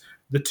just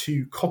the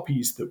two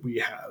copies that we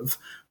have,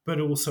 but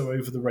also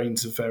over the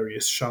reigns of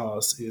various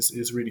Shahs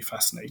is really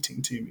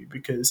fascinating to me,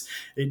 because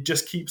it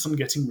just keeps on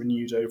getting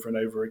renewed over and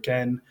over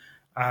again,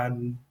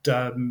 and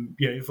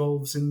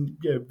evolves in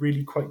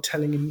really quite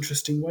telling and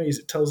interesting ways.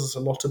 It tells us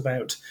a lot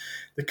about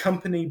the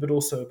company, but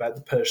also about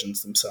the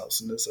Persians themselves.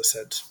 And as I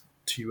said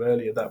to you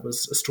earlier, that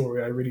was a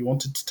story I really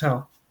wanted to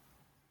tell.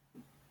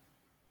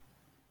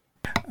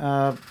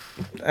 Uh,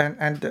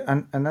 and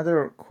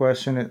another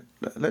question.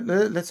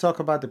 Let's talk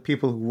about the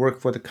people who work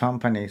for the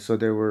company. So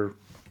there were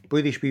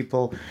British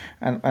people,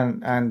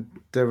 and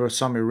there were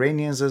some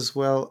Iranians as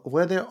well.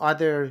 Were there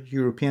other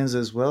Europeans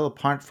as well,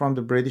 apart from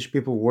the British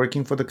people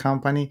working for the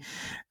company?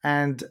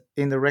 And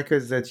in the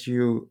records that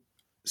you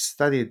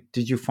studied,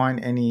 did you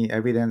find any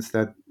evidence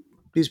that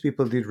these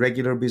people did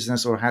regular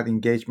business or had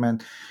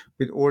engagement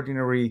with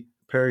ordinary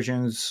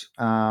Persians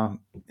in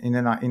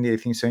the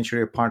 18th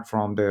century, apart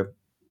from the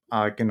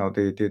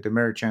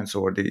merchants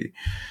or the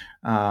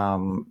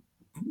um,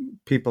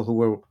 people who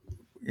were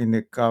in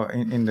the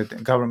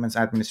government's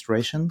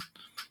administration?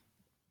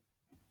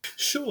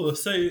 Sure.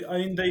 So I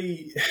mean,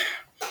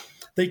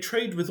 they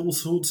trade with all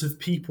sorts of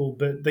people,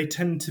 but they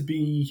tend to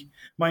be.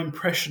 My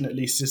impression, at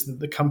least, is that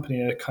the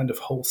company are kind of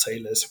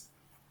wholesalers.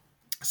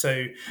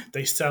 So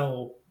they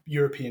sell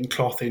European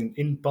cloth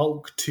in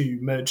bulk to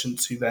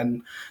merchants who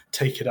then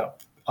take it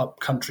up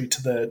country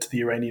to the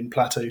Iranian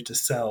plateau to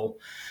sell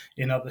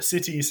in other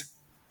cities,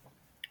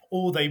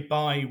 or they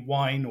buy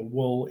wine or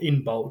wool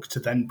in bulk to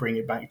then bring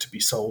it back to be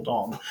sold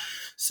on.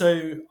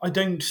 So I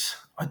don't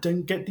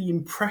get the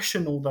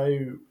impression,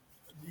 although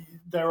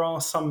there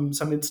are some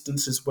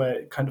instances where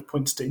it kind of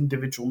points to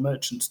individual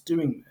merchants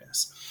doing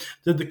this,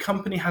 that the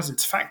company has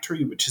its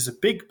factory, which is a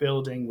big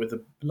building with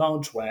a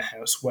large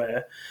warehouse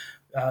where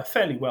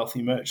fairly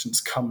wealthy merchants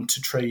come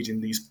to trade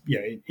in these,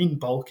 in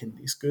bulk in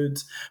these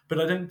goods. But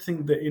I don't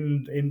think that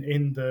in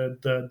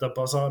the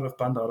bazaar of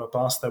Bandar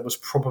Abbas there was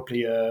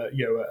probably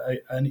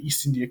an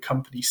East India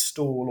Company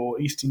stall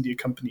or East India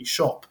Company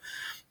shop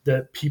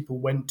that people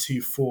went to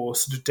for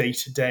sort of day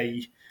to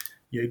day,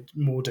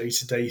 more day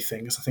to day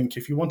things. I think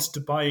if you wanted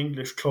to buy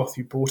English cloth,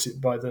 you bought it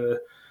by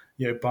the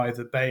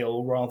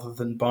bale rather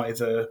than by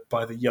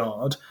the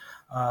yard.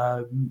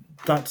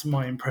 That's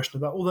my impression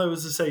of that. Although,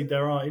 as I say,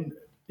 there are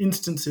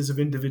instances of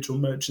individual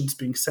merchants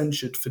being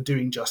censured for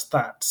doing just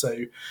that.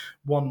 So,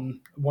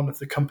 one of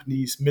the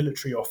company's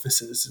military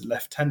officers, a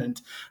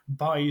lieutenant,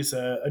 buys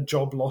a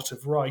job lot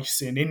of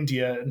rice in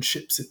India and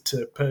ships it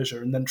to Persia,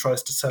 and then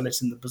tries to sell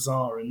it in the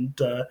bazaar. And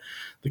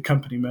the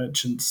company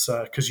merchants,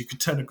 because you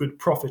could turn a good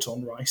profit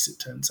on rice, it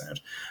turns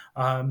out,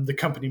 the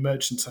company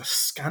merchants are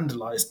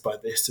scandalized by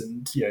this,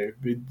 and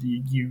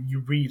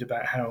you read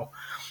about how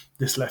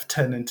this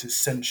lieutenant is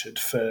censured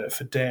for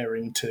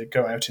daring to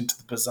go out into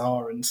the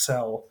bazaar and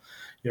sell,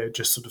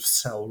 just sort of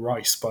sell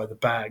rice by the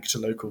bag to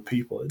local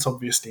people. It's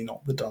obviously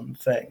not the done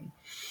thing.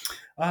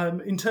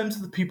 In terms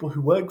of the people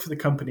who work for the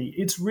company,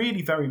 it's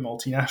really very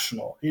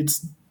multinational.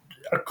 It's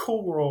a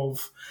core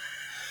of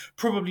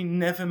probably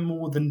never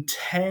more than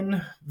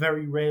 10,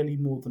 very rarely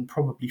more than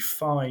probably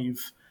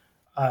 5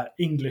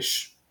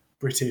 English,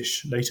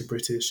 British, later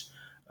British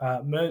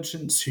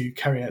merchants who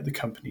carry out the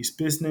company's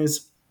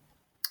business.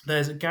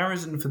 There's a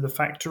garrison for the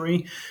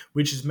factory,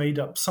 which is made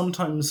up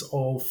sometimes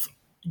of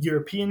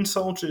European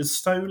soldiers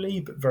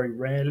solely, but very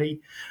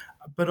rarely,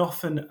 but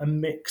often a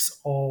mix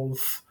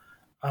of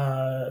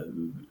uh,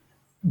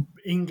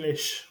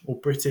 English or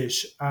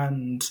British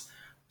and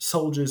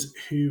soldiers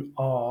who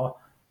are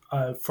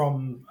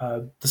from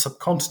the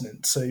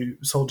subcontinent, so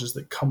soldiers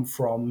that come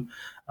from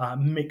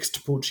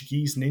mixed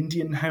Portuguese and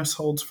Indian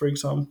households, for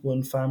example,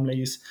 and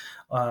families,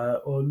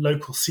 or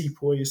local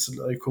sepoys,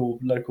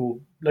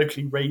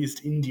 locally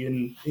raised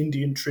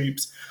Indian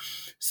troops.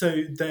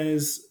 So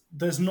there's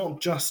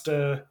not just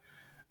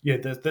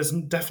there's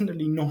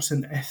definitely not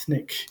an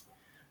ethnic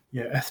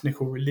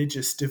or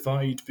religious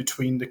divide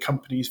between the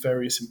company's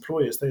various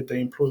employers. They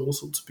employ all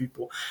sorts of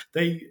people.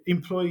 They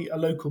employ a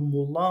local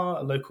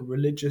mullah, a local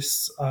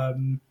religious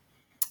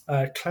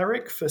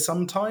cleric for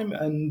some time,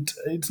 and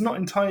it's not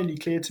entirely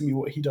clear to me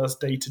what he does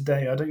day to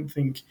day. I don't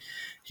think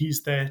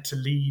he's there to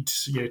lead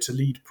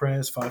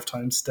prayers 5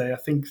 times a day. I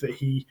think that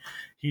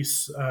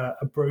he's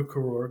a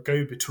broker or a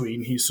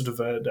go-between. He's sort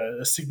of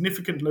a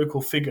significant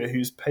local figure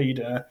who's paid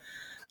a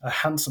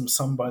handsome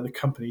sum by the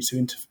company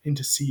to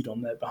intercede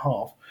on their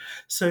behalf.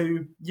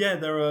 So yeah,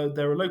 there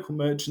are local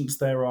merchants.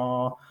 There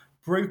are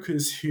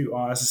brokers who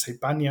are, as I say,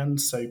 banyans,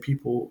 so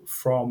people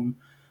from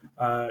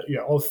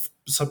of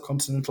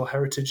subcontinental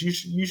heritage,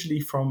 usually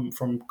from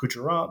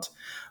Gujarat,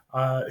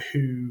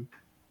 who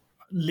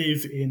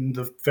live in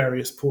the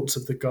various ports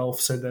of the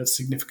Gulf. So there's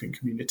significant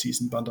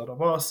communities in Bandar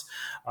Abbas.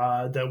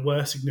 There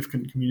were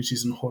significant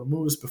communities in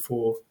Hormuz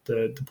before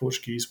the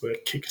Portuguese were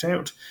kicked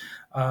out.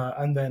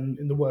 And then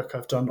in the work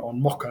I've done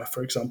on Mocha,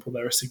 for example,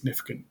 there are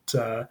significant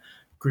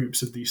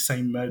groups of these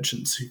same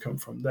merchants who come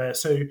from there.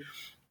 So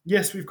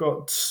yes, we've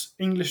got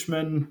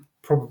Englishmen,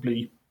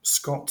 probably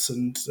Scots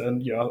and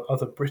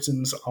other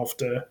Britons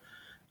after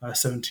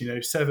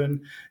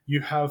 1707. You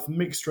have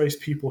mixed race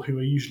people who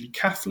are usually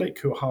Catholic,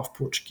 who are half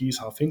Portuguese,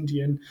 half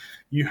Indian.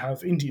 You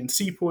have Indian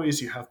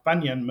sepoys, you have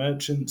Banyan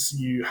merchants,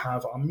 you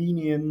have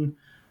Armenian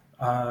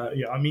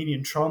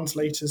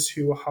translators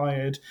who are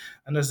hired.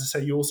 And as I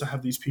say, you also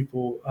have these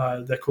people,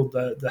 they're called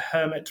the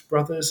Hermet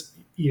brothers,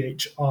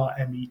 Ehrmet,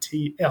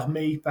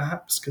 Hermé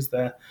perhaps, because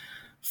their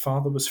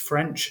father was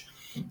French,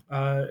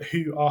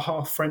 who are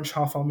half French,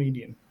 half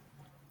Armenian.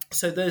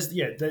 So there's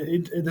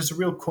a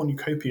real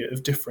cornucopia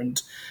of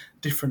different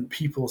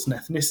peoples and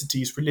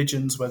ethnicities,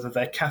 religions, whether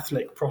they're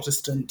Catholic,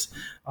 Protestant,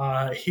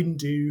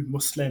 Hindu,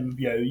 Muslim.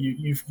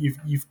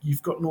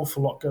 You've got an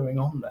awful lot going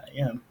on there.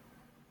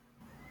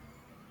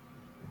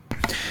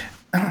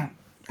 Yeah.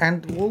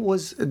 And what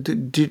was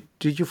did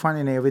you find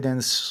any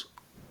evidence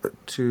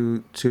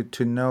to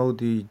know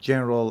the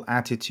general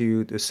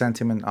attitude, the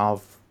sentiment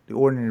of the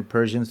ordinary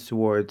Persians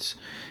towards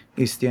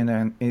East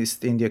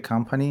India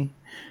Company?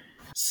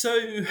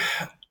 So,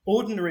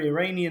 ordinary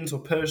Iranians or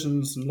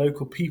Persians and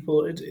local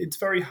people, it's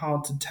very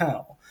hard to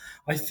tell.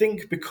 I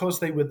think because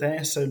they were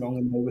there so long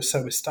and they were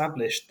so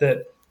established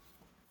that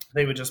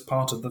they were just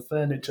part of the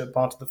furniture,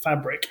 part of the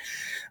fabric,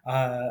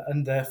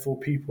 and therefore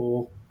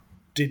people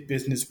did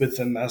business with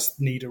them as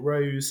need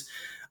arose.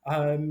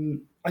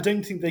 I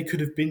don't think they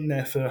could have been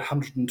there for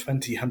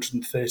 120,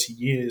 130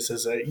 years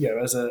as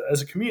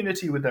a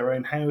community with their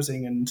own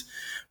housing and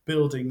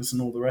buildings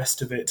and all the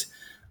rest of it.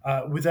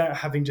 Without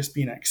having just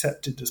been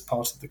accepted as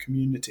part of the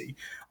community,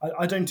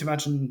 I don't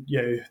imagine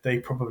they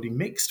probably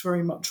mixed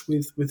very much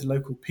with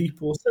local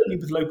people. Certainly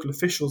with local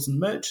officials and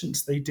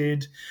merchants, they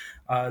did.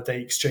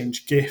 They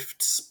exchanged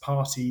gifts,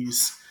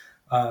 parties.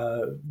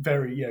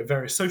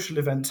 Various social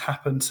events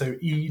happen. So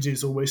Eid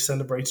is always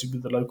celebrated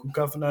with the local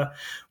governor,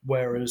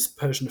 whereas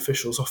Persian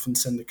officials often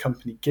send the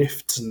company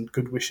gifts and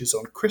good wishes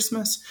on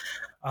Christmas.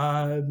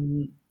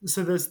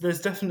 So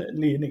there's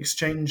definitely an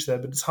exchange there,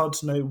 but it's hard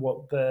to know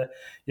what the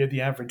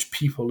average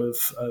people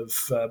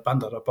of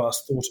Bandar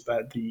Abbas thought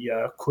about the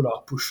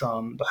Kulah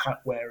Pushan, the hat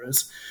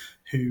wearers,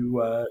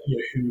 who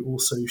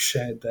also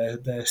shared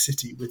their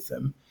city with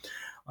them.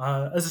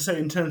 As I say,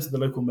 in terms of the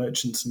local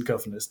merchants and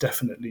governors,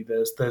 definitely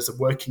there's a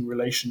working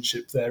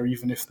relationship there,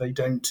 even if they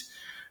don't,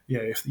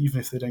 even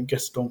if they don't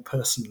get it on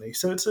personally.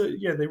 So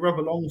they rub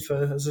along for,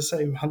 as I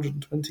say,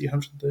 120,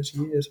 130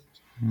 years.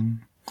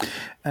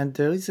 And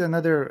there is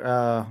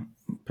another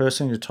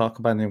person you talk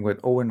about him with,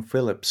 Owen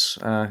Phillips,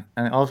 and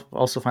I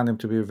also find him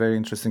to be a very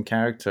interesting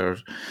character.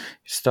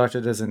 He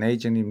started as an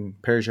agent in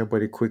Persia,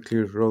 but he quickly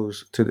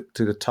rose to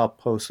the top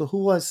post. So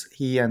who was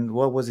he, and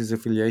what was his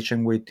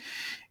affiliation with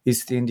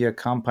East India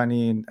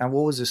Company, and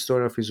what was the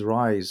story of his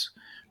rise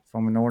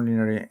from an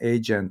ordinary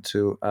agent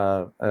to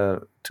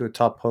a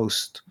top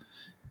post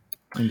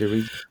in the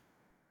region?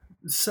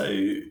 So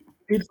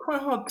it's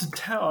quite hard to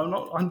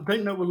tell. I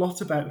don't know a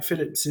lot about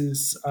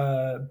Phillips's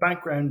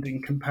background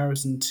in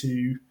comparison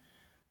to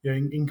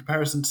in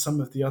comparison to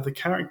some of the other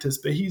characters,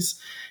 but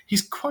he's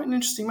quite an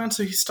interesting man.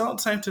 So he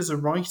starts out as a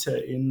writer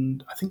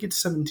in, I think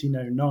it's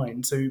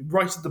 1709, so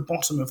right at the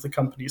bottom of the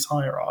company's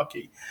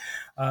hierarchy,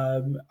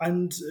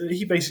 and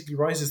he basically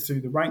rises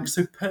through the ranks.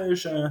 So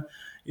Persia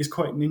is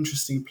quite an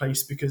interesting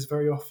place because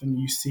very often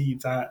you see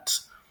that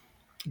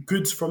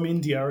goods from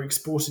India are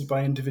exported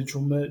by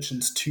individual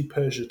merchants to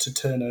Persia to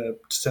turn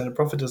a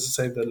profit. As I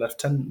say, the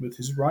lieutenant with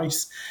his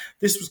rice.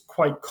 This was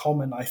quite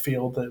common. I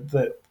feel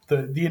that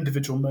the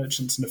individual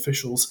merchants and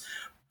officials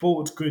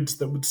bought goods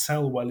that would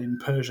sell well in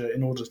Persia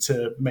in order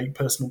to make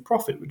personal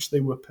profit, which they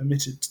were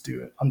permitted to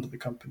do under the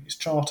company's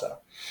charter.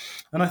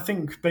 And I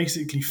think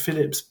basically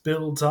Phillips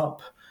builds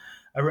up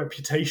a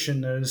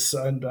reputation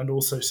and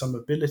also some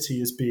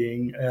ability as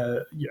being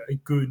a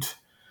good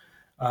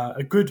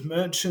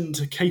merchant,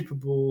 a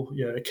capable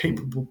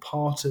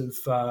part of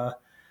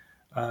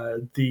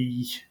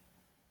the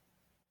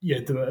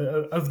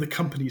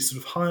company's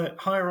sort of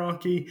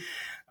hierarchy,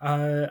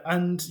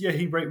 and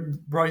he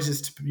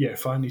rises to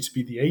finally to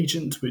be the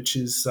agent, which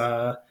is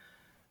the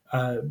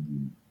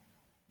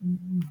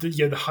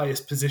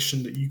highest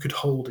position that you could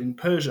hold in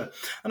Persia.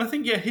 And I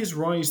think his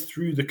rise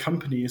through the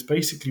company is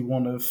basically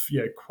one of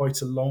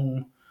quite a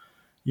long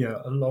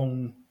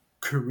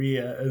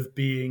career of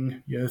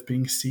being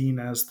seen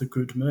as the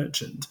good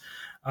merchant.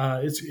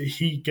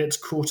 He gets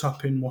caught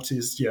up in what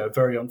is a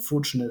very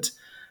unfortunate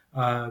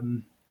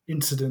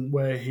incident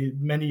where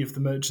many of the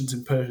merchants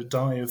in Persia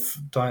die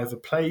of a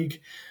plague.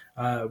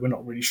 We're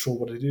not really sure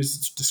what it is.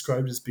 It's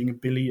described as being a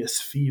bilious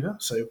fever.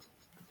 So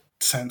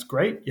sounds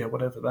great.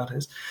 Whatever that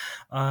is.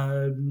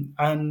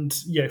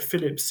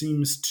 Philip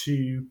seems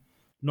to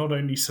not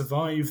only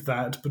survive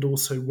that, but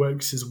also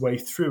works his way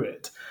through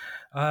it.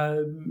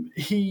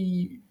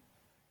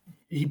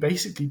 He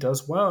basically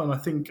does well, and I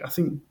think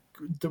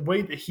the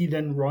way that he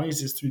then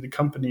rises through the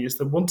company is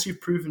that once you've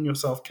proven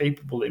yourself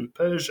capable in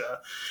Persia,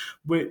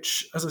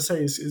 which, as I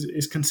say,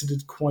 is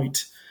considered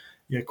quite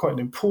an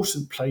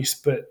important place,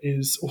 but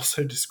is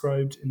also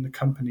described in the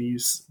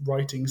company's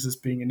writings as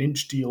being an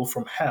inch deal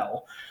from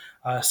hell.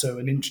 So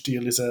an inch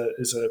deal is a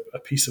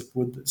piece of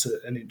wood that's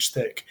an inch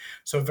thick,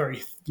 so a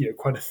very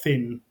quite a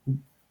thin,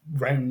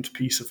 round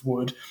piece of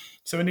wood.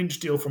 So an inch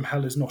deal from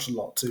hell is not a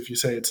lot. So if you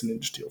say it's an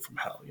inch deal from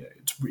hell,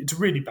 it's a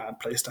really bad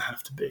place to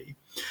have to be.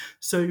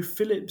 So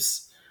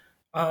Phillips,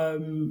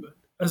 as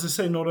I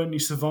say, not only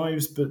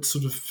survives but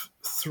sort of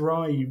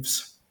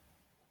thrives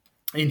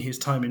in his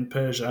time in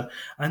Persia,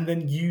 and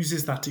then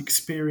uses that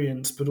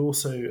experience, but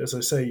also, as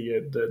I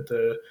say,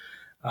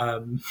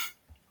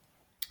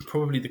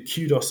 probably the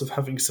kudos of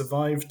having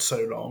survived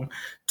so long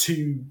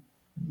to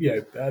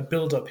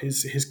build up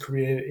his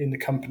career in the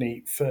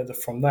company further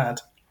from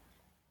that.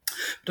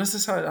 But as I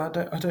said,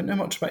 I don't know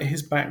much about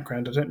his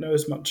background. I don't know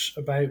as much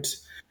about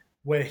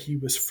where he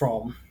was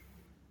from.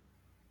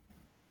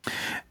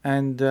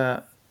 And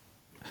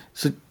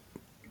so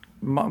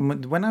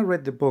when I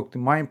read the book,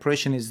 my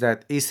impression is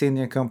that East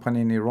Indian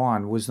Company in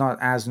Iran was not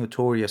as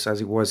notorious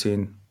as it was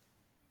in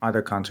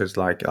other countries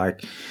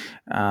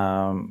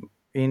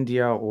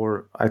India,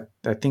 or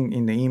I think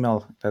in the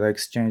email that I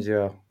exchanged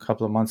a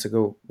couple of months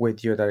ago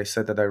with you that I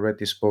said that I read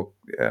this book,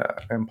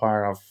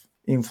 Empire of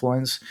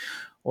Influence,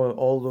 or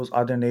all those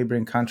other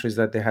neighboring countries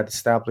that they had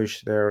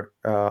established their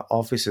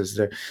offices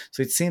there.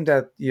 So it seemed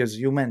that, as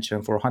you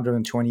mentioned, for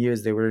 120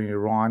 years they were in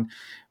Iran,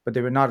 but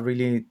they were not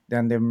really.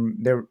 Then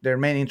their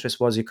main interest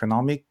was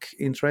economic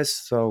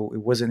interest, so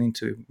it wasn't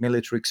into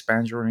military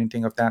expansion or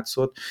anything of that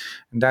sort,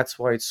 and that's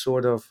why it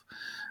sort of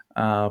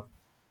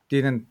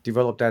didn't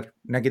develop that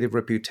negative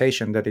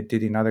reputation that it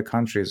did in other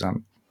countries.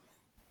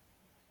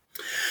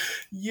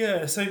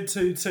 Yeah,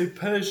 so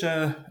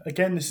Persia,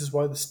 again, this is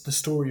why the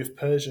story of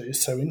Persia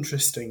is so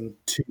interesting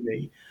to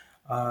me,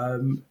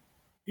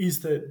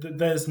 is that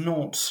there's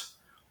not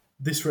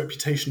this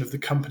reputation of the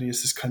company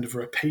as this kind of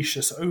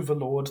rapacious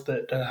overlord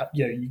that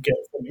you get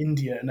from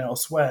India and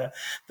elsewhere.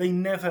 They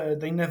never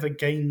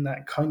gain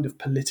that kind of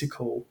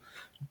political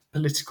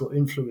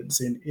influence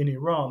in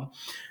Iran.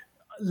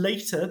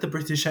 Later, the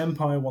British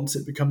Empire, once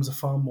it becomes a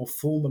far more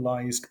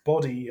formalized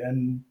body,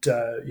 and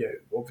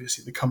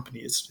obviously the company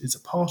is a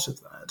part of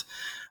that,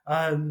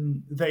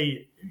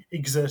 they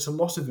exert a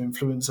lot of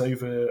influence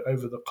over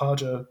the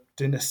Qajar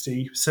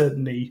dynasty.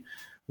 Certainly,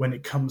 when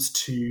it comes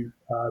to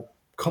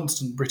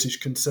constant British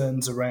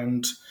concerns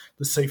around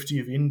the safety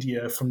of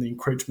India from the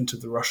encroachment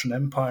of the Russian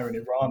Empire, and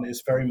Iran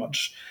is very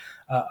much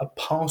a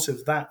part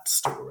of that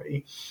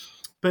story.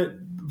 But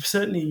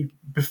certainly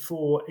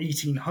before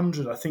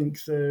 1800, I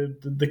think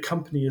the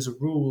company as a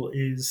rule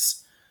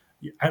is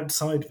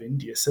outside of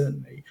India.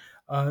 Certainly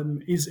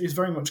is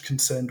very much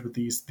concerned with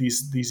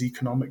these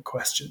economic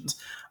questions.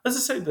 As I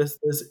say, there's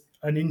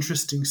an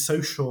interesting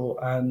social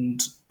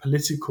and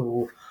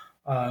political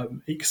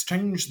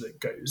exchange that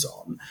goes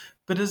on.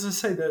 But as I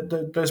say,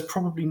 there's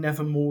probably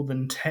never more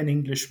than 10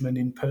 Englishmen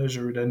in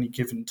Persia at any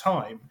given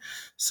time.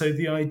 So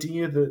the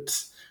idea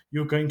that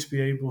you're going to be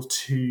able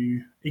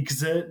to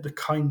exert the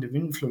kind of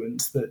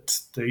influence that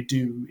they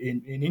do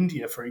in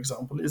India, for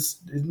example, is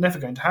never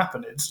going to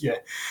happen. It's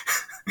it'd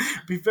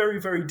be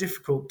very, very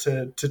difficult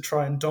to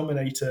try and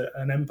dominate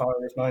an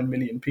empire of 9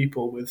 million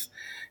people with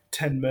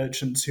 10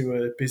 merchants who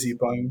are busy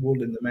buying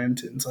wool in the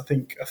mountains. I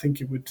think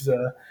it would.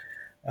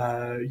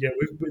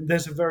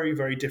 There's a very,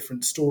 very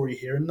different story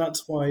here, and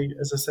that's why,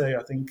 as I say,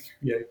 I think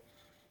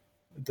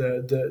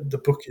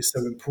the book is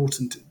so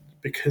important,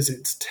 because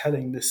it's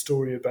telling this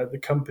story about the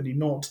company,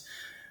 not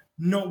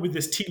with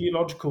this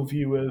teleological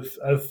view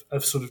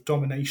of sort of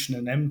domination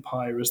and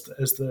empire as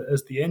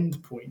the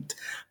end point,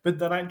 but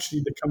that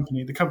actually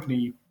the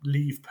company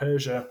leave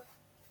Persia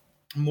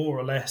more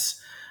or less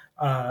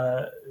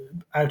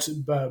out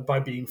by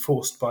being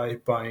forced by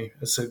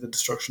say the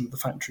destruction of the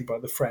factory by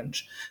the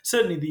French.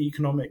 Certainly, the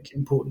economic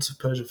importance of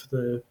Persia for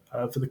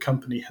the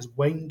company has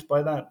waned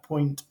by that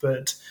point,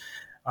 but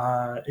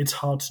it's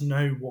hard to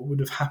know what would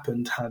have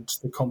happened had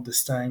the Comte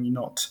d'Estaing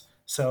not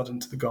sailed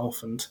into the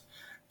Gulf and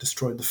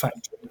destroyed the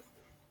factory.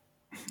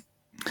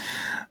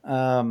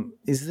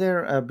 Is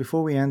there,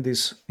 before we end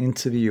this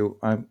interview,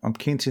 I'm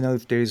keen to know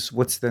if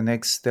what's the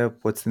next step,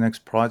 what's the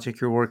next project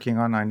you're working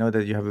on? I know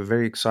that you have a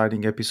very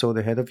exciting episode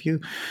ahead of you,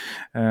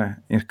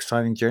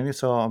 exciting journey.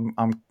 So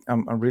I'm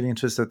really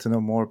interested to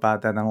know more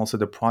about that, and also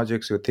the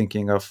projects you're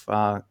thinking of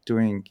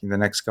doing in the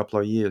next couple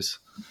of years.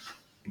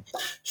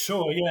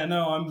 Sure. Yeah.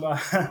 No.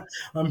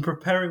 I'm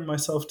preparing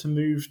myself to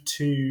move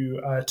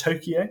to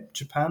Tokyo,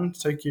 Japan,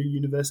 Tokyo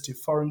University of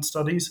Foreign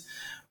Studies,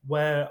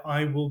 where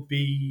I will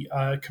be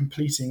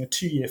completing a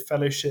 2-year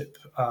fellowship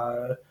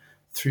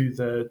through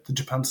the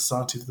Japan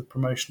Society for the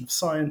Promotion of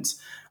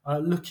Science,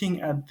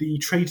 looking at the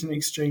trade and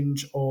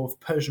exchange of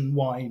Persian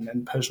wine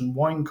and Persian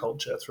wine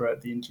culture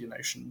throughout the Indian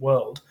Ocean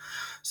world.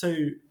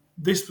 So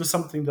this was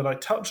something that I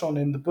touch on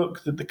in the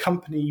book, that the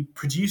company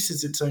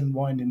produces its own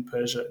wine in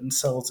Persia and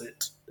sells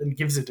it and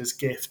gives it as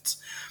gifts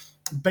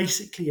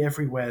basically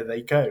everywhere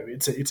they go.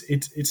 It's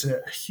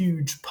a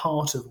huge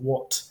part of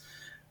what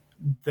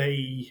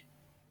they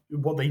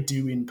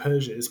do in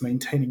Persia is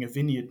maintaining a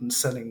vineyard and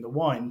selling the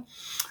wine.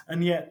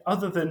 And yet,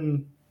 other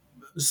than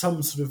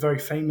some sort of very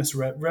famous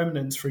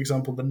remnants, for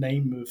example, the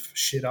name of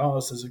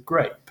Shiraz as a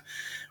grape,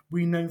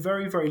 we know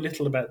very, very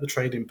little about the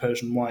trade in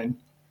Persian wine.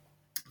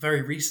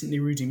 Very recently,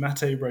 Rudy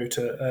Mate wrote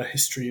a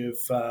history of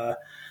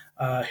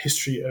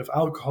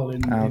alcohol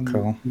in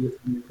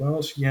the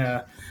world.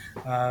 Yeah,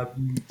 I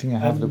think I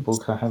have the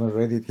book. I haven't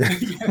read it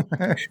yet.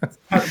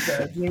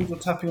 The angel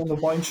tapping on the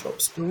wine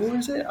shop's door,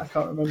 is it? I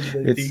can't remember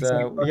the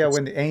exact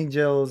when the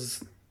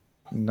angels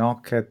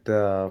knock at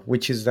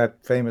which is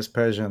that famous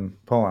Persian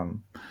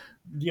poem.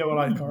 Yeah, well,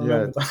 I can't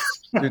remember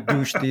that.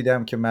 دوش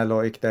دیدم که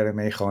ملائک در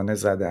میخانه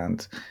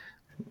زدند.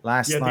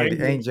 Last Yeah, the night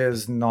the angels.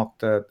 angels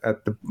knocked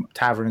at the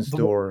tavern's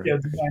door. The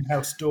wine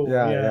house door.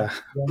 Yeah, Yeah, yeah.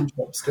 wine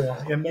shop store.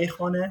 Yeah,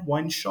 Mechane,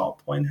 wine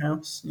shop, wine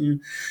house. Yeah.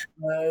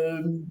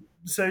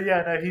 So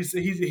yeah, no,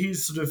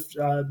 he's sort of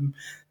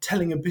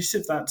telling a bit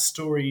of that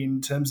story in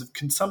terms of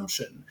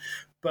consumption,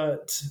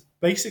 but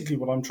basically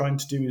what I'm trying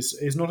to do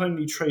is not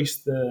only trace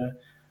the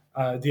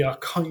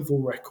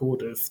archival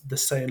record of the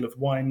sale of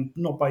wine,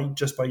 not by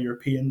just by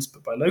Europeans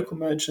but by local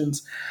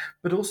merchants,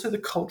 but also the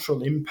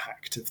cultural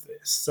impact of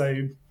this.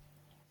 So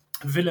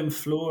Willem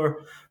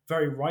Fleur,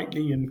 very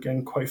rightly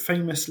and quite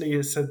famously,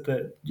 has said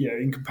that,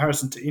 in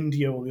comparison to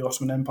India or the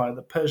Ottoman Empire,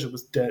 that Persia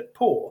was dirt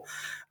poor,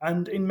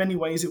 and in many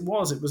ways it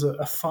was. It was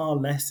a far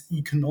less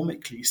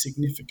economically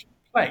significant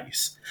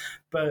place.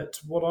 But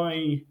what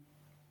I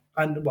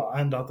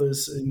and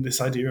others in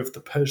this idea of the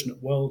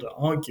Persianate world are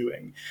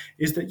arguing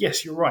is that,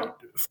 yes, you're right.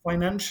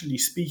 Financially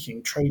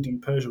speaking, trade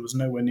in Persia was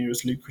nowhere near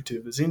as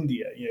lucrative as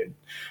India.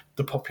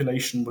 The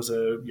population was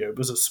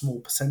a small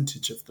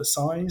percentage of the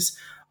size.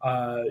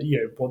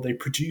 What they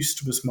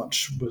produced was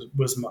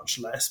much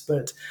less.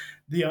 But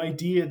the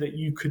idea that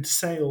you could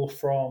sail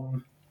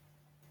from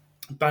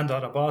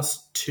Bandar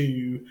Abbas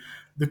to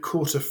the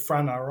court of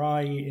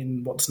Franarai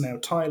in what's now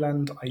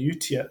Thailand,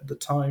 Ayutthaya at the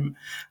time,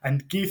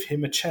 and give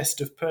him a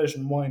chest of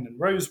Persian wine and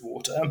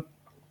rosewater,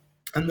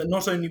 and that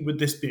not only would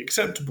this be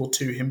acceptable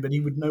to him, but he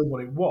would know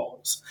what it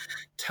was,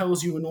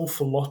 tells you an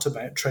awful lot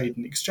about trade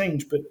and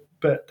exchange.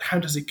 But how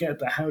does it get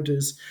there? How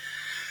does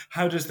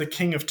the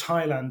king of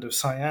Thailand, of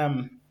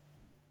Siam,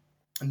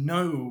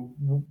 know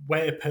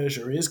where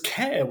Persia is,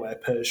 care where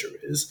Persia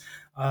is,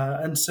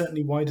 and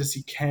certainly why does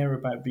he care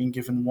about being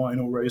given wine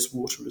or rose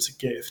water as a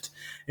gift?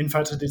 In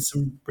fact, I did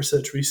some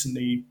research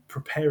recently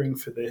preparing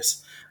for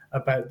this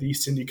about the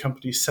East India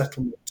Company's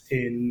settlement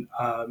in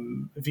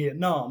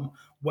Vietnam,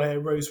 where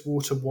rose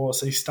water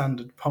was a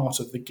standard part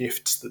of the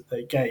gifts that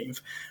they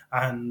gave,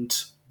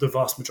 and the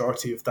vast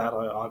majority of that,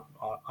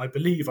 I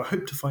believe, I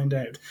hope to find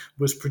out,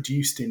 was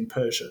produced in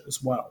Persia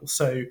as well.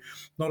 So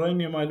not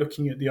only am I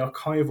looking at the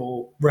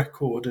archival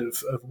record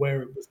of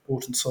where it was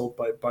bought and sold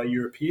by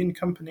European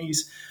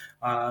companies,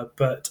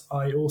 but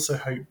I also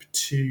hope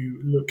to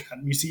look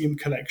at museum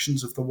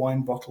collections of the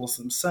wine bottles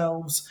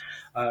themselves,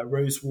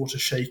 rosewater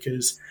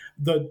shakers.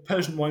 The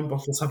Persian wine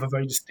bottles have a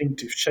very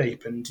distinctive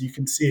shape, and you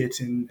can see it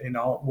in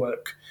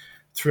artwork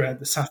throughout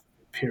the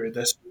Safavid period.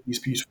 There's these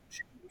beautiful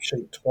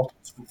shaped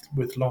bottles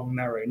with long,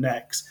 narrow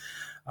necks.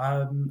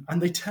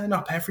 And they turn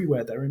up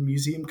everywhere. They're in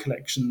museum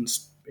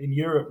collections in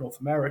Europe,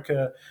 North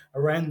America,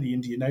 around the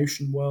Indian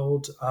Ocean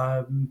world.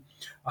 I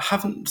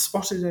haven't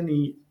spotted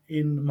any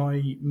in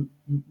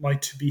my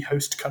to-be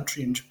host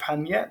country in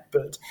Japan yet,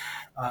 but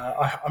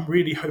I'm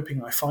really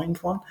hoping I find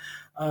one,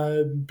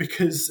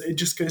 because it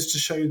just goes to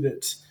show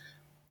that,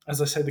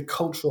 as I say, the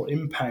cultural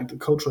impact, the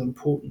cultural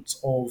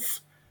importance of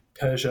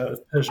Persia,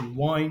 of Persian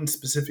wine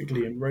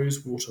specifically, and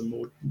rosewater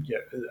more,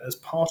 as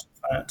part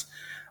of that,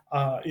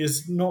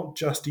 is not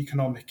just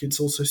economic; it's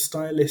also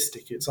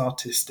stylistic, it's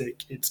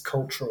artistic, it's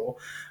cultural.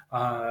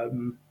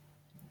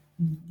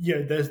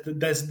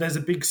 There's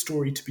a big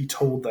story to be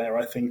told there,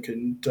 I think,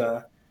 and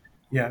I'm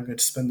going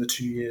to spend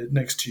the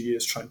next 2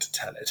 years trying to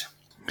tell it.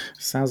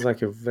 Sounds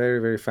like a very,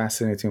 very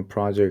fascinating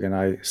project, and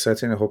I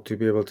certainly hope to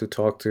be able to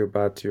talk to you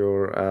about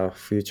your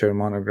future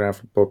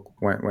monograph book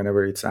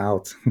whenever it's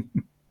out.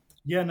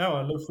 Yeah, no,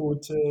 I look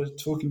forward to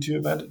talking to you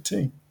about it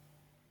too.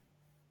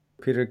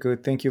 Peter,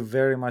 good. Thank you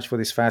very much for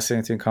this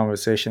fascinating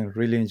conversation.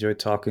 Really enjoyed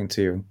talking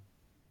to you.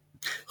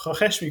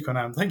 خواهش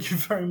میکنم. Thank you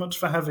very much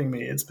for having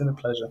me. It's been a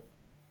pleasure.